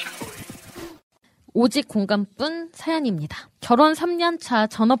 오직 공감뿐 사연입니다. 결혼 3년차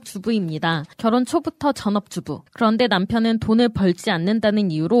전업주부입니다. 결혼 초부터 전업주부. 그런데 남편은 돈을 벌지 않는다는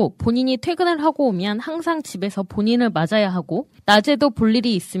이유로 본인이 퇴근을 하고 오면 항상 집에서 본인을 맞아야 하고 낮에도 볼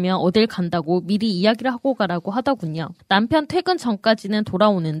일이 있으면 어딜 간다고 미리 이야기를 하고 가라고 하더군요. 남편 퇴근 전까지는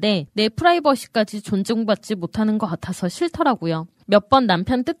돌아오는데 내 프라이버시까지 존중받지 못하는 것 같아서 싫더라고요. 몇 번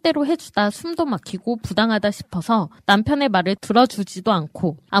남편 뜻대로 해주다 숨도 막히고 부당하다 싶어서 남편의 말을 들어주지도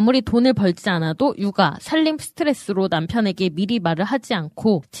않고 아무리 돈을 벌지 않아도 육아, 살림 스트레스로 남편에게 미리 말을 하지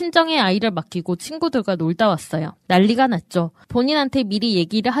않고 친정에 아이를 맡기고 친구들과 놀다 왔어요. 난리가 났죠. 본인한테 미리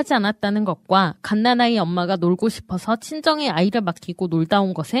얘기를 하지 않았다는 것과 갓난아이 엄마가 놀고 싶어서 친정에 아이를 맡기고 놀다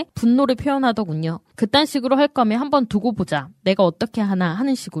온 것에 분노를 표현하더군요. 그딴 식으로 할 거면 한번 두고 보자. 내가 어떻게 하나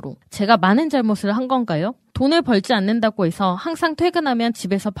하는 식으로. 제가 많은 잘못을 한 건가요? 돈을 벌지 않는다고 해서 항상 퇴근하면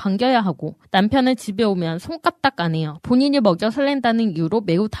집에서 반겨야 하고 남편은 집에 오면 손까딱 안 해요. 본인이 먹여 살린다는 이유로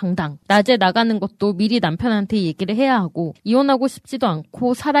매우 당당. 낮에 나가는 것도 미리 남편한테 얘기를 해야 하고 이혼하고 싶지도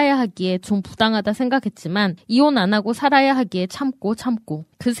않고 살아야 하기에 좀 부당하다 생각했지만 이혼 안 하고 살아야 하기에 참고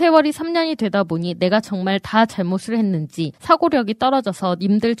그 세월이 3년이 되다 보니 내가 정말 다 잘못을 했는지 사고력이 떨어져서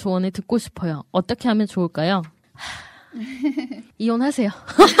님들 조언을 듣고 싶어요. 어떻게 하면 좋을까요? 이혼하세요.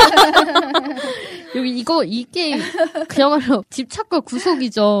 이게 그야말로 집착과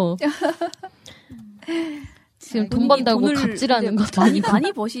구속이죠. 지금 돈 번다고 갑질하는 것도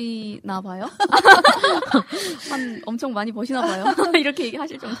많이 버시나 봐요. 엄청 많이 버시나 봐요. 이렇게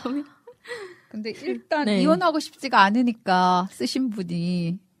얘기하실 정도면. 근데 일단 이혼하고 싶지가 않으니까 쓰신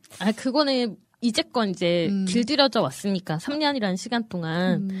분이. 그거는 이제껏 이제 길들여져 왔으니까 3년이라는 시간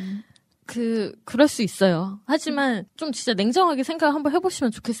동안. 그럴 수 있어요. 하지만 좀 진짜 냉정하게 생각 한번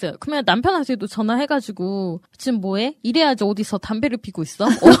해보시면 좋겠어요. 그러면 남편한테도 전화해가지고 지금 뭐해? 이래야지 어디서 담배를 피고 있어?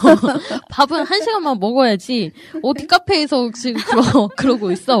 밥은 1시간만 먹어야지. 어디 카페에서 지금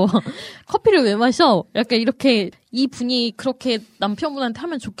그러고 있어. 커피를 왜 마셔? 약간 이렇게 이 분이 그렇게 남편분한테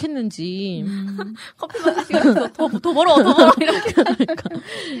하면 좋겠는지. 커피만 드시면서 더 벌어. 이렇게. 그러니까.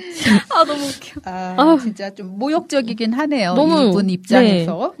 너무 웃겨. 진짜 좀 모욕적이긴 하네요. 너무, 이분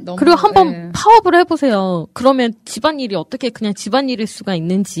입장에서. 네. 너무, 그리고 한번 파업을 해보세요. 그러면 집안일이 어떻게 그냥 집안일일 수가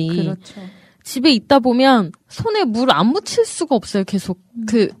있는지. 그렇죠. 집에 있다 보면 손에 물 안 묻힐 수가 없어요. 계속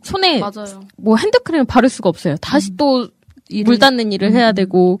손에 맞아요. 뭐 핸드크림 바를 수가 없어요. 다시 또 물 닿는 일을 해야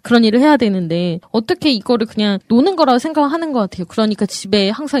되고 그런 일을 해야 되는데 어떻게 이거를 그냥 노는 거라고 생각하는 것 같아요. 그러니까 집에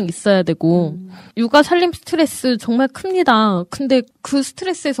항상 있어야 되고 육아 살림 스트레스 정말 큽니다. 근데 그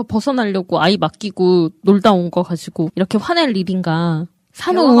스트레스에서 벗어나려고 아이 맡기고 놀다 온 거 가지고 이렇게 화낼 일인가.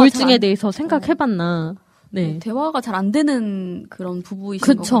 산후 우울증에 대해서 생각해봤나. 네. 대화가 잘 안 되는 그런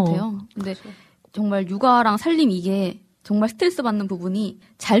부부이신 것 같아요. 근데 정말 육아랑 살림 이게 정말 스트레스 받는 부분이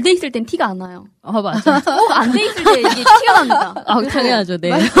잘 돼 있을 땐 티가 안 나요. 맞아. 꼭 안 돼 있을 때 이게 티가 납니다. 당연하죠. 네.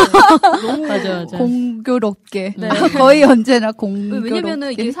 너무 맞아. 공교롭게. 네. 거의 언제나 공교롭게.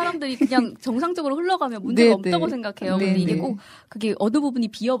 왜냐면은 이게 사람들이 그냥 정상적으로 흘러가면 문제가 없다고 생각해요. 근데 이게 꼭 그게 어느 부분이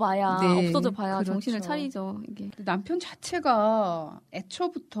비어봐야 없어져 봐야 그렇죠. 정신을 차리죠. 이게. 남편 자체가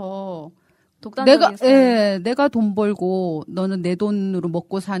애초부터 독단적이었어요. 내가 돈 벌고 너는 내 돈으로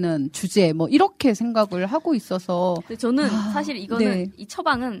먹고 사는 주제 뭐 이렇게 생각을 하고 있어서. 근데 저는 사실 이거는 이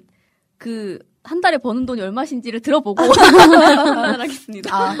처방은 한 달에 버는 돈이 얼마신지를 들어보고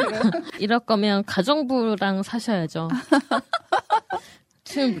판단하겠습니다. 그래요? 이럴 거면 가정부랑 사셔야죠.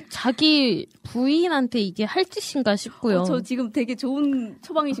 지금 자기 부인한테 이게 할 짓인가 싶고요. 저 지금 되게 좋은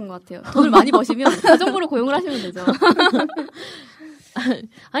처방이신 것 같아요. 돈을 많이 버시면 가정부로 고용을 하시면 되죠.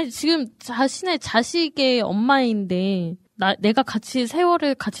 아니 지금 자신의 자식의 엄마인데 내가 같이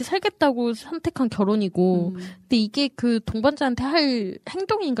세월을 같이 살겠다고 선택한 결혼이고 근데 이게 그 동반자한테 할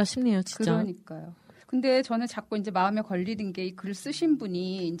행동인가 싶네요, 진짜. 그러니까요. 근데 저는 자꾸 이제 마음에 걸리는 게 이 글 쓰신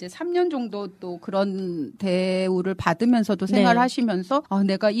분이 이제 3년 정도 또 그런 대우를 받으면서도 생활을 하시면서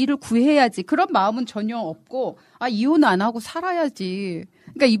내가 일을 구해야지 그런 마음은 전혀 없고 이혼 안 하고 살아야지.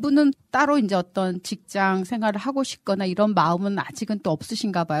 그러니까 이분은 따로 이제 어떤 직장 생활을 하고 싶거나 이런 마음은 아직은 또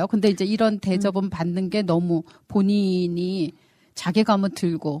없으신가 봐요. 근데 이제 이런 대접은 받는 게 너무 본인이 자괴감은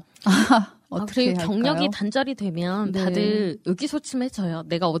들고. 그리고 경력이 단절이 되면 다들 의기소침해져요.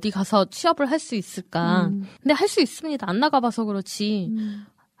 내가 어디 가서 취업을 할 수 있을까. 근데 할 수 있습니다. 안 나가봐서 그렇지.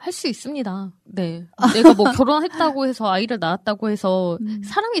 할 수 있습니다. 네. 내가 뭐 결혼했다고 해서 아이를 낳았다고 해서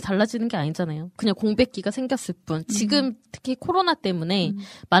사람이 달라지는 게 아니잖아요. 그냥 공백기가 생겼을 뿐. 지금 특히 코로나 때문에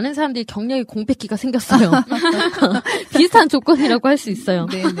많은 사람들이 경력이 공백기가 생겼어요. 비슷한 조건이라고 할 수 있어요.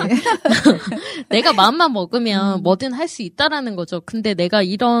 내가 마음만 먹으면 뭐든 할 수 있다라는 거죠. 근데 내가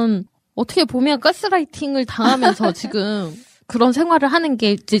이런 어떻게 보면 가스라이팅을 당하면서 지금 그런 생활을 하는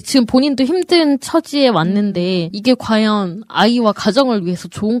게 이제 지금 본인도 힘든 처지에 왔는데 이게 과연 아이와 가정을 위해서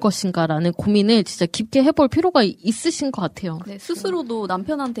좋은 것인가라는 고민을 진짜 깊게 해볼 필요가 있으신 것 같아요. 네, 스스로도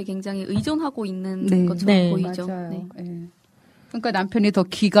남편한테 굉장히 의존하고 있는 것처럼 보이죠. 맞아요. 그러니까 남편이 더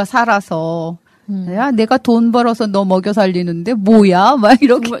기가 살아서 야, 내가 돈 벌어서 너 먹여 살리는데 뭐야? 막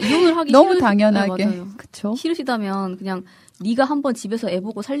이렇게 이혼을 하기 너무 당연하게. 네, 그쵸? 싫으시다면 그냥 네가 한번 집에서 애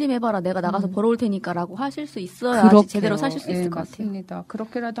보고 살림해봐라. 내가 나가서 벌어올 테니까라고 하실 수 있어야 제대로 사실 수 있을 것 같아요. 맞습니다.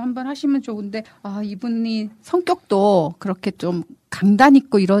 그렇게라도 한번 하시면 좋은데 이분이 성격도 그렇게 좀 강단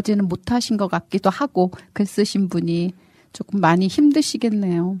있고 이러지는 못하신 것 같기도 하고 글 쓰신 분이 조금 많이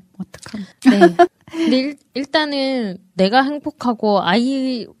힘드시겠네요. 어떡합니까? 네. 근데 일단은 내가 행복하고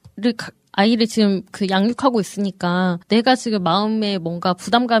아이를 지금 양육하고 있으니까 내가 지금 마음에 뭔가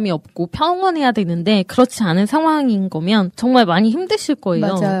부담감이 없고 평온해야 되는데 그렇지 않은 상황인 거면 정말 많이 힘드실 거예요.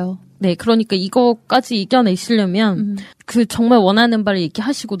 맞아요. 네, 그러니까 이거까지 이겨내시려면 그 정말 원하는 바를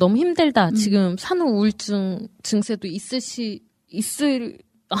얘기하시고 너무 힘들다. 지금 산후 우울증 증세도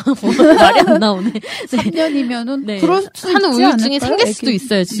말이 안 나오네. 3년이면은 네. 그럴 수 산후 있지 우울증이 않을까요? 생길 수도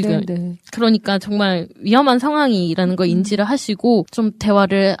있어요, 지금. 네네. 그러니까 정말 위험한 상황이라는 걸 인지를 하시고 좀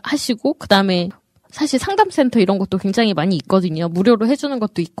대화를 하시고 그다음에 사실 상담센터 이런 것도 굉장히 많이 있거든요. 무료로 해주는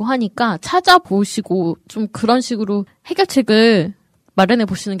것도 있고 하니까 찾아보시고 좀 그런 식으로 해결책을 마련해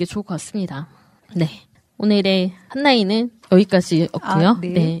보시는 게 좋을 것 같습니다. 네. 오늘의 한나이는 여기까지였고요.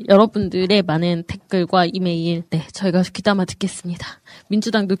 네. 여러분들의 많은 댓글과 이메일, 저희가 귀담아 듣겠습니다.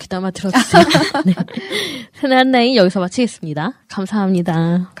 민주당도 귀담아 들어주세요. 네. 새내 한나이 여기서 마치겠습니다.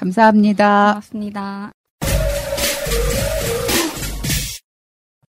 감사합니다. 감사합니다. 고맙습니다.